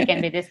 like, it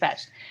can be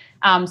dispatched.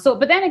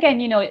 But then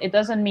again, you know, it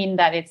doesn't mean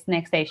that it's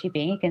next day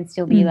shipping. It can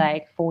still be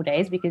like 4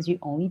 days because you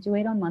only do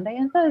it on Monday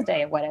and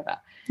Thursday or whatever.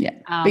 Yeah,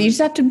 but you just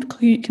have to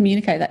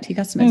communicate that to your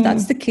customers.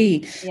 That's the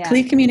key. Yeah.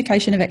 Clear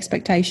communication of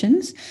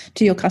expectations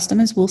to your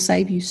customers will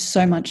save you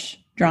so much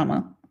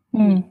drama.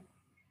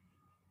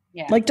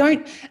 Yeah. Like,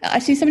 I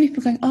see so many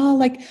people going, oh,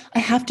 like, I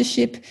have to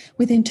ship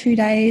within 2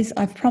 days.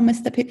 I've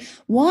promised that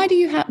why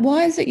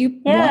is it you?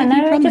 Yeah, why do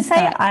you promise just say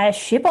that? I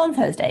ship on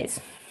Thursdays.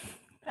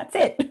 That's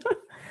it.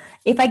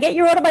 If I get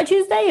your order by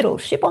Tuesday, it'll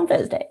ship on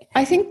Thursday.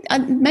 I think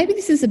maybe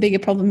this is a bigger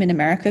problem in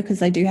America because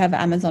they do have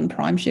Amazon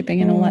Prime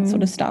shipping and all that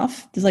sort of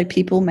stuff. There's like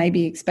people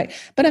maybe expect,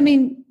 but I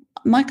mean,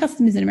 my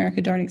customers in America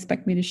don't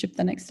expect me to ship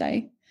the next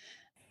day.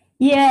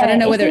 Yeah, I don't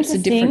know whether it's a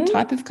different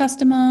type of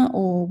customer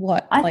or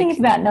what. I think it's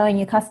about knowing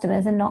your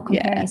customers and not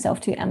comparing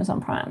yourself to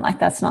Amazon Prime. Like,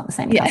 that's not the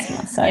same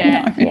customer. So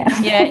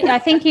I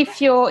think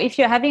if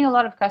you're having a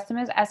lot of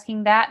customers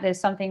asking that, there's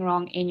something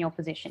wrong in your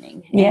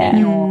positioning, in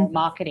your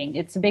marketing.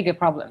 It's a bigger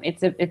problem.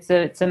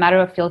 It's a matter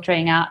of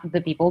filtering out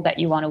the people that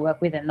you want to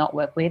work with and not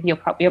work with. Your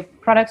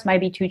products might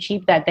be too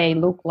cheap that they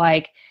look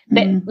like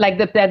like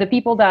the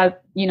people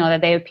that, you know,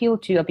 that they appeal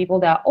to are people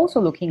that are also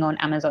looking on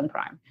Amazon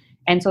Prime.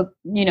 And so,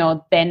 you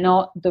know, they're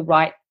not the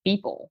right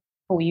people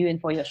for you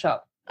and for your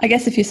shop. I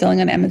guess if you're selling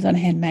on Amazon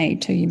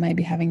Handmade too, you may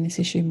be having this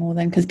issue more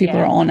than because people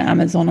are on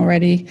Amazon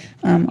already.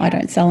 I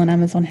don't sell on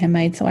Amazon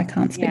Handmade, so I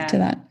can't speak to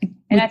that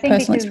and I think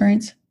personal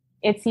experience.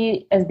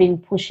 Etsy has been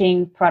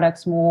pushing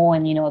products more,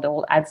 and, you know, the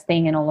whole ads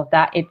thing and all of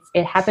that.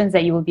 It happens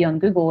that you will be on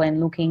Google and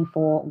looking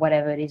for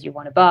whatever it is you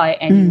want to buy,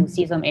 and you will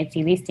see some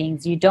Etsy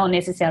listings. You don't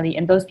necessarily,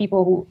 and those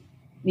people who,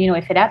 you know,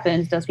 if it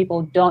happens, those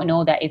people don't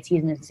know that Etsy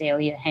is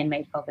necessarily a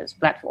handmade focused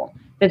platform.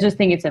 They just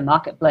think it's a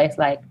marketplace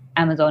like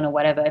Amazon or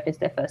whatever if it's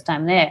their first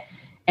time there.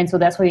 And so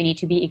that's where you need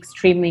to be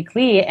extremely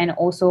clear and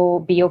also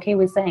be okay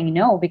with saying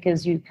no,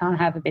 because you can't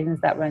have a business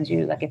that runs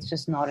you. Like, it's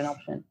just not an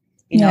option.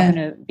 You're not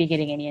going to be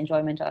getting any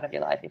enjoyment out of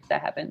your life if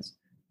that happens.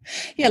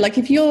 Yeah, like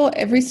if you're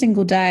every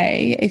single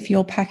day, if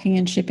you're packing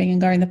and shipping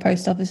and going to the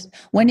post office,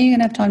 when are you going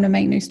to have time to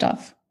make new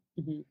stuff?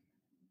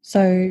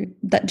 So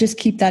that, just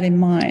keep that in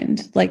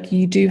mind. Like,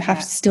 you do have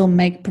to still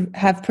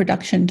have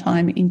production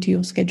time into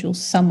your schedule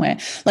somewhere.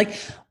 Like,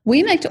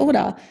 we make to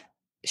order.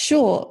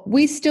 Sure,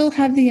 we still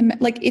have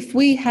like, if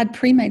we had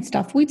pre-made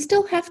stuff, we'd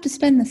still have to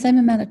spend the same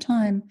amount of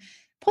time,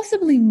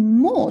 possibly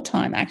more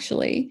time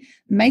actually,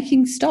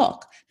 making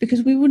stock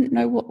because we wouldn't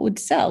know what would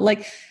sell.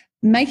 Like,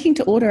 making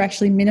to order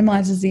actually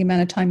minimizes the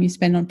amount of time you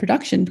spend on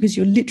production because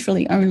you're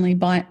literally only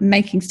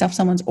making stuff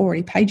someone's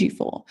already paid you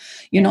for.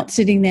 You're not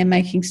sitting there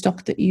making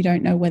stock that you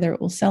don't know whether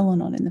it will sell or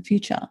not in the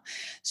future.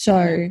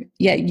 So,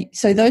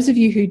 so those of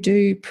you who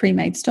do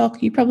pre-made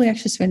stock, you probably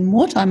actually spend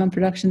more time on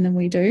production than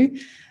we do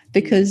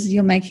because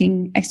you're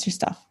making extra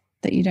stuff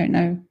that you don't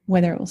know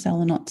whether it will sell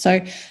or not.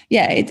 So,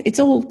 it's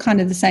all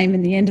kind of the same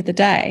in the end of the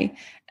day.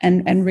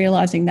 And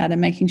realizing that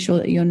and making sure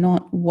that you're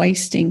not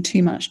wasting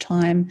too much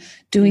time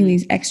doing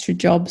these extra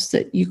jobs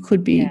that you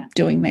could be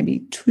doing maybe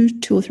two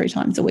or three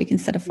times a week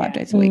instead of 5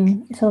 days a week.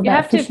 It's all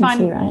about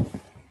efficiency, right?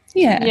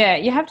 Yeah,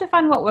 you have to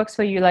find what works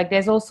for you. Like,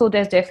 there's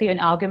definitely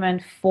an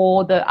argument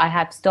for I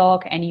have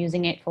stock and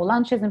using it for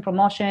lunches and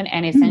promotion,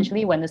 and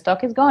essentially when the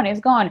stock is gone, it's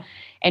gone.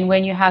 And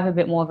when you have a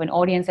bit more of an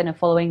audience and a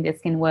following,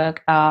 this can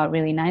work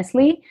really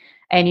nicely.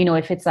 And, you know,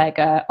 if it's like,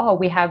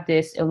 we have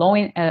this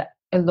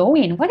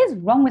Halloween. What is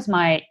wrong with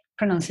my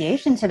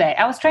pronunciation today?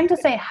 I was trying to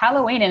say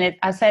Halloween and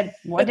I said,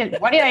 what did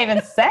I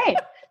even say?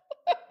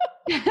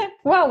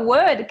 What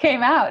word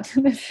came out?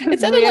 It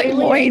sounded like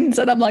loins,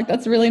 and I'm like,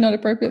 that's really not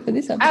appropriate for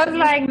this episode. I was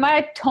like,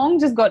 my tongue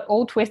just got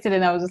all twisted,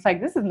 and I was just like,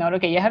 this is not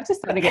okay. You have to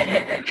start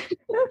again.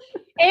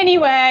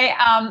 Anyway,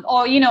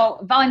 or, you know,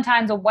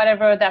 Valentine's or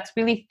whatever that's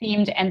really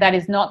themed and that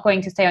is not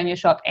going to stay on your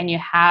shop, and you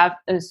have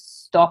a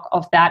stock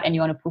of that and you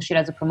want to push it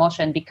as a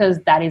promotion because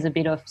that is a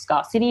bit of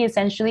scarcity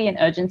essentially and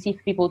urgency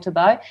for people to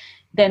buy,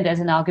 then there's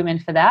an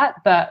argument for that.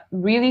 But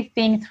really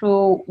think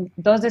through,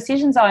 those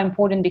decisions are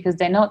important because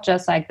they're not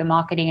just like the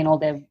marketing and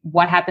all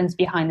what happens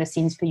behind the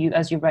scenes for you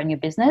as you run your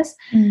business.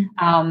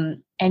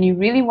 And you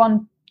really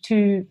want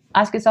to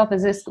ask yourself,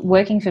 is this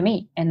working for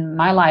me and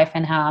my life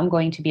and how I'm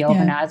going to be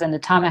organized and the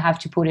time I have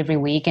to put every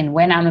week and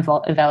when I'm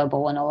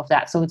available and all of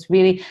that. So it's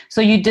really,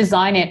 so you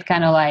design it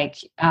kind of like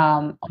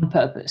on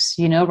purpose,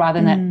 you know, rather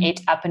than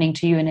it happening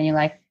to you and then you're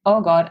like,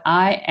 oh God,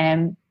 I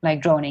am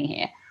like droning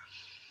here.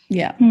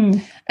 Yeah.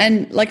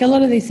 And like a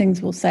lot of these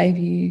things will save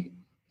you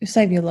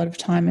save you a lot of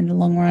time in the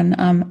long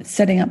run.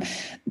 Setting up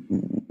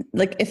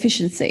like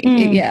efficiency.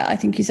 Yeah, I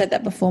think you said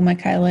that before,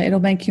 Michaela. It'll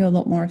make you a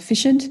lot more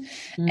efficient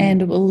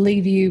and it will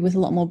leave you with a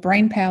lot more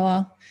brain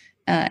power.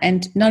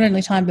 And not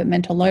only time, but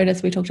mental load,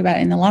 as we talked about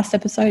in the last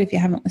episode. If you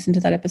haven't listened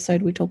to that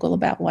episode, we talk all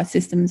about why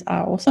systems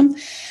are awesome.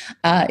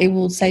 It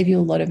will save you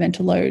a lot of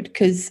mental load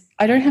because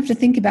I don't have to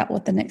think about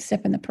what the next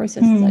step in the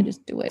process is. I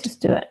just do it.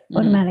 Just do it.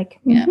 Automatic.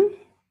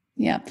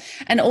 Yeah.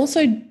 And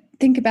also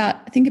think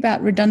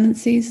about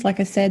redundancies.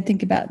 Like I said,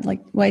 think about like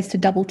ways to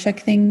double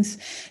check things.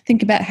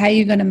 Think about how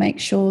you're going to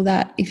make sure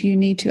that if you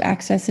need to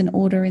access an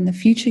order in the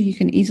future, you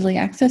can easily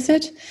access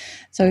it.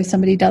 So if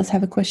somebody does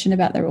have a question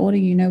about their order,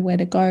 you know where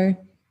to go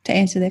to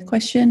answer their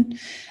question.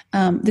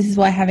 This is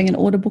why having an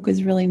order book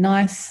is really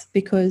nice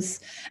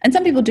and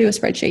some people do a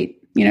spreadsheet.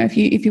 You know, if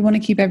you want to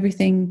keep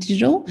everything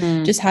digital,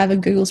 just have a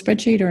Google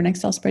spreadsheet or an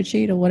Excel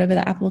spreadsheet or whatever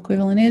the Apple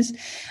equivalent is.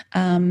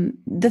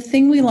 The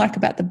thing we like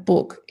about the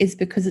book is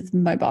because it's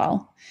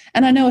mobile.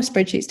 And I know a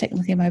spreadsheet's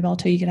technically mobile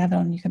too. You can have it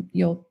on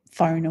your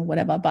phone or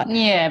whatever, but like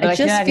you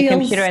don't have your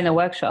computer in the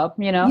workshop,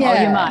 or you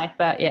might,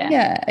 but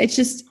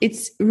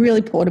it's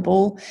really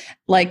portable.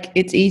 Like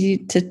it's easy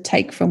to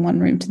take from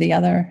one room to the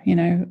other,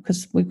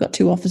 because we've got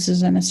 2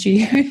 offices and a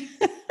studio.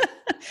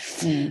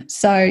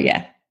 So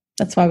yeah,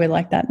 that's why we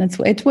like that, and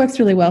it works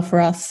really well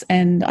for us,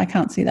 and I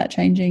can't see that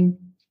changing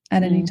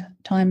at any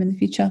time in the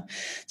future.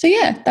 So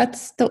yeah,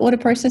 that's the order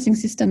processing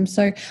system.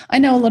 So I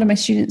know a lot of my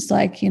students,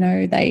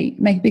 they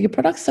make bigger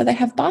products, so they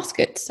have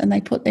baskets and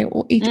they put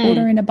each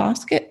order in a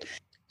basket.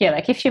 Yeah,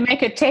 like if you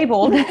make a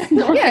table.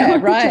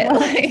 Right.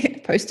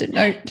 Like Post-it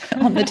note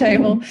on the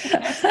table.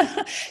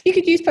 You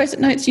could use Post-it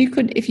notes. You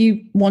could, if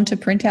you want to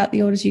print out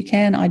the orders, you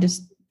can. I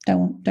just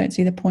don't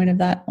see the point of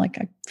that. Like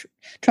I'm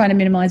trying to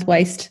minimize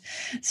waste.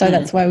 So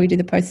that's why we do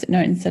the Post-it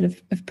note instead of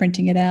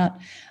printing it out.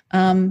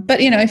 But,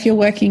 if you're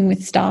working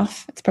with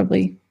staff, it's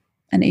probably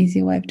an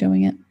easier way of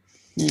doing it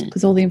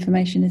because all the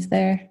information is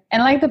there.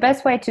 And like the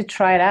best way to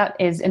try it out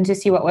and to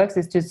see what works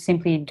is to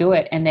simply do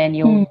it. And then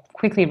you'll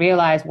quickly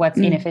realize what's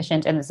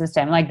inefficient in the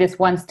system. Like this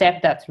one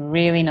step that's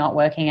really not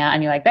working out.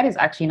 And you're like, that is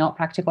actually not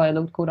practical. It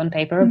looked good on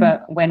paper,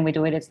 but when we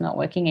do it, it's not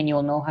working, and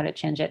you'll know how to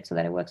change it so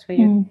that it works for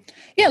you.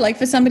 Yeah. Like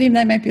for somebody,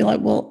 they might be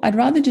like, well, I'd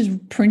rather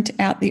just print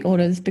out the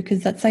orders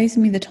because that saves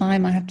me the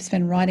time I have to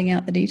spend writing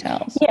out the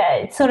details. Yeah.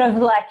 It's sort of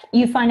like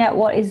you find out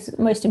what is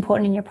most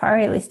important in your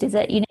priority list. Is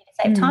it you need to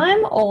save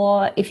time,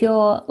 or if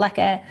you're like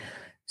a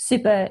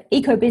super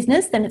eco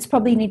business, then it's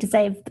probably you need to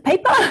save the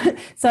paper.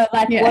 So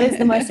what is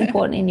the most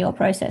important in your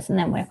process, and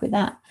then work with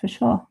that for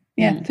sure.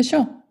 Yeah, for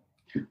sure.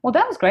 Well,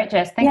 that was great,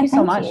 Jess. Thank you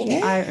so much.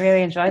 I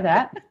really enjoyed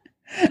that.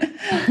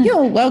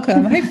 You're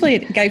welcome. Hopefully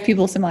it gave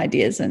people some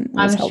ideas, and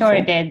I'm sure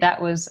it did. That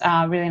was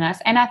really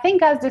nice. And I think,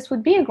 guys, this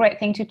would be a great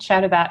thing to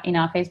chat about in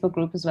our Facebook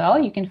group as well.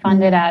 You can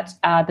find it at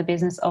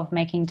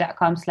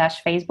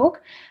thebusinessofmaking.com/Facebook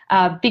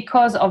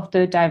because of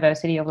the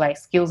diversity of like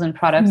skills and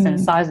products and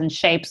size and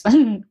shapes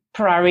and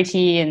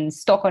priority and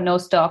stock or no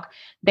stock.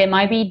 There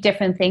might be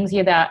different things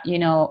here that,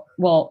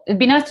 it'd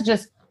be nice to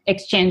just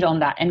exchange on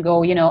that and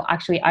go,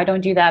 actually I don't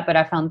do that, but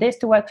I found this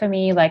to work for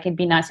me. Like it'd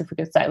be nice if we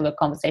could start a little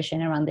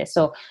conversation around this.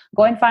 So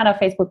go and find our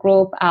Facebook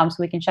group so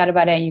we can chat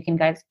about it. You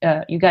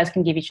guys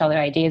can give each other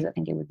ideas. I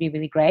think it would be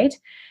really great.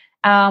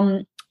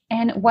 And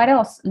what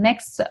else?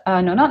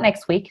 Not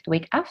next week, the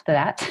week after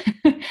that,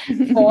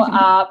 for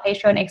our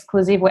Patreon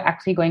exclusive, we're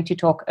actually going to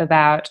talk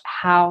about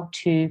how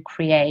to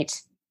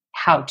create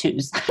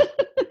how-tos.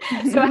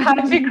 So how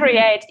to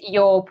create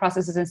your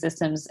processes and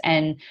systems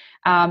and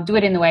do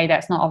it in a way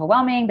that's not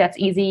overwhelming, that's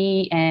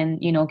easy, and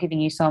giving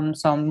you some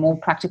more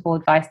practical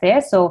advice there.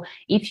 So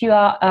if you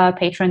are a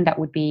patron, that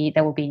will be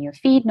in your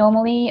feed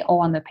normally,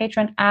 or on the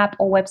Patreon app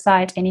or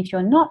website. And if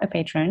you're not a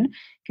patron,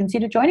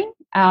 consider joining.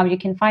 You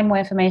can find more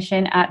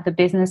information at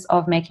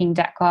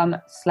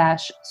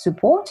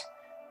thebusinessofmaking.com/support.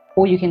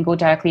 Or you can go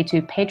directly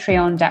to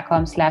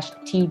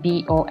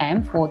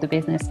patreon.com/TBOM for the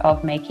Business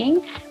of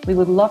Making. We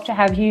would love to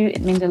have you.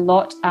 It means a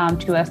lot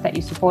to us that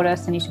you support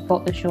us and you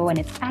support the show, and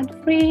it's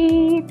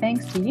ad-free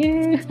thanks to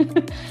you.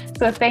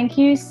 So thank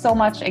you so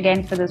much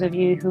again for those of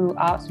you who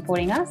are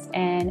supporting us,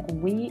 and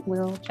we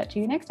will chat to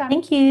you next time.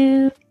 Thank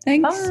you.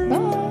 Thanks.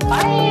 Bye.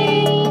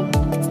 Bye.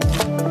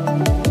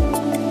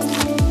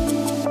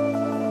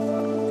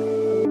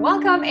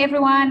 Welcome,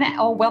 everyone,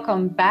 or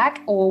welcome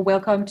back, or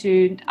welcome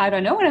to, I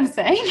don't know what I'm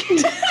saying.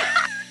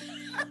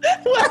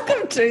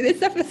 Welcome to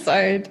this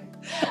episode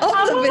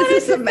of the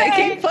Business of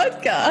Making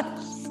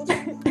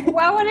podcast. Well,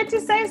 I wanted to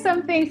say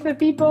something for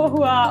people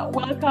who are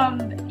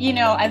welcome,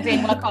 as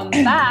in welcome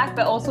back,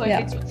 but also if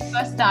it's your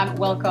first time,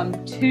 welcome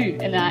to.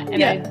 And I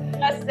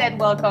just said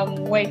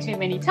welcome way too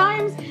many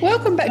times.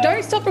 Welcome back.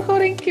 Don't stop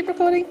recording. Keep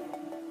recording.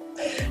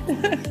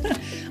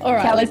 All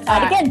right, let's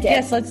start again, Deb.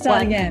 Yes, let's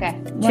start again.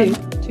 Okay.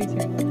 1, 2,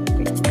 3.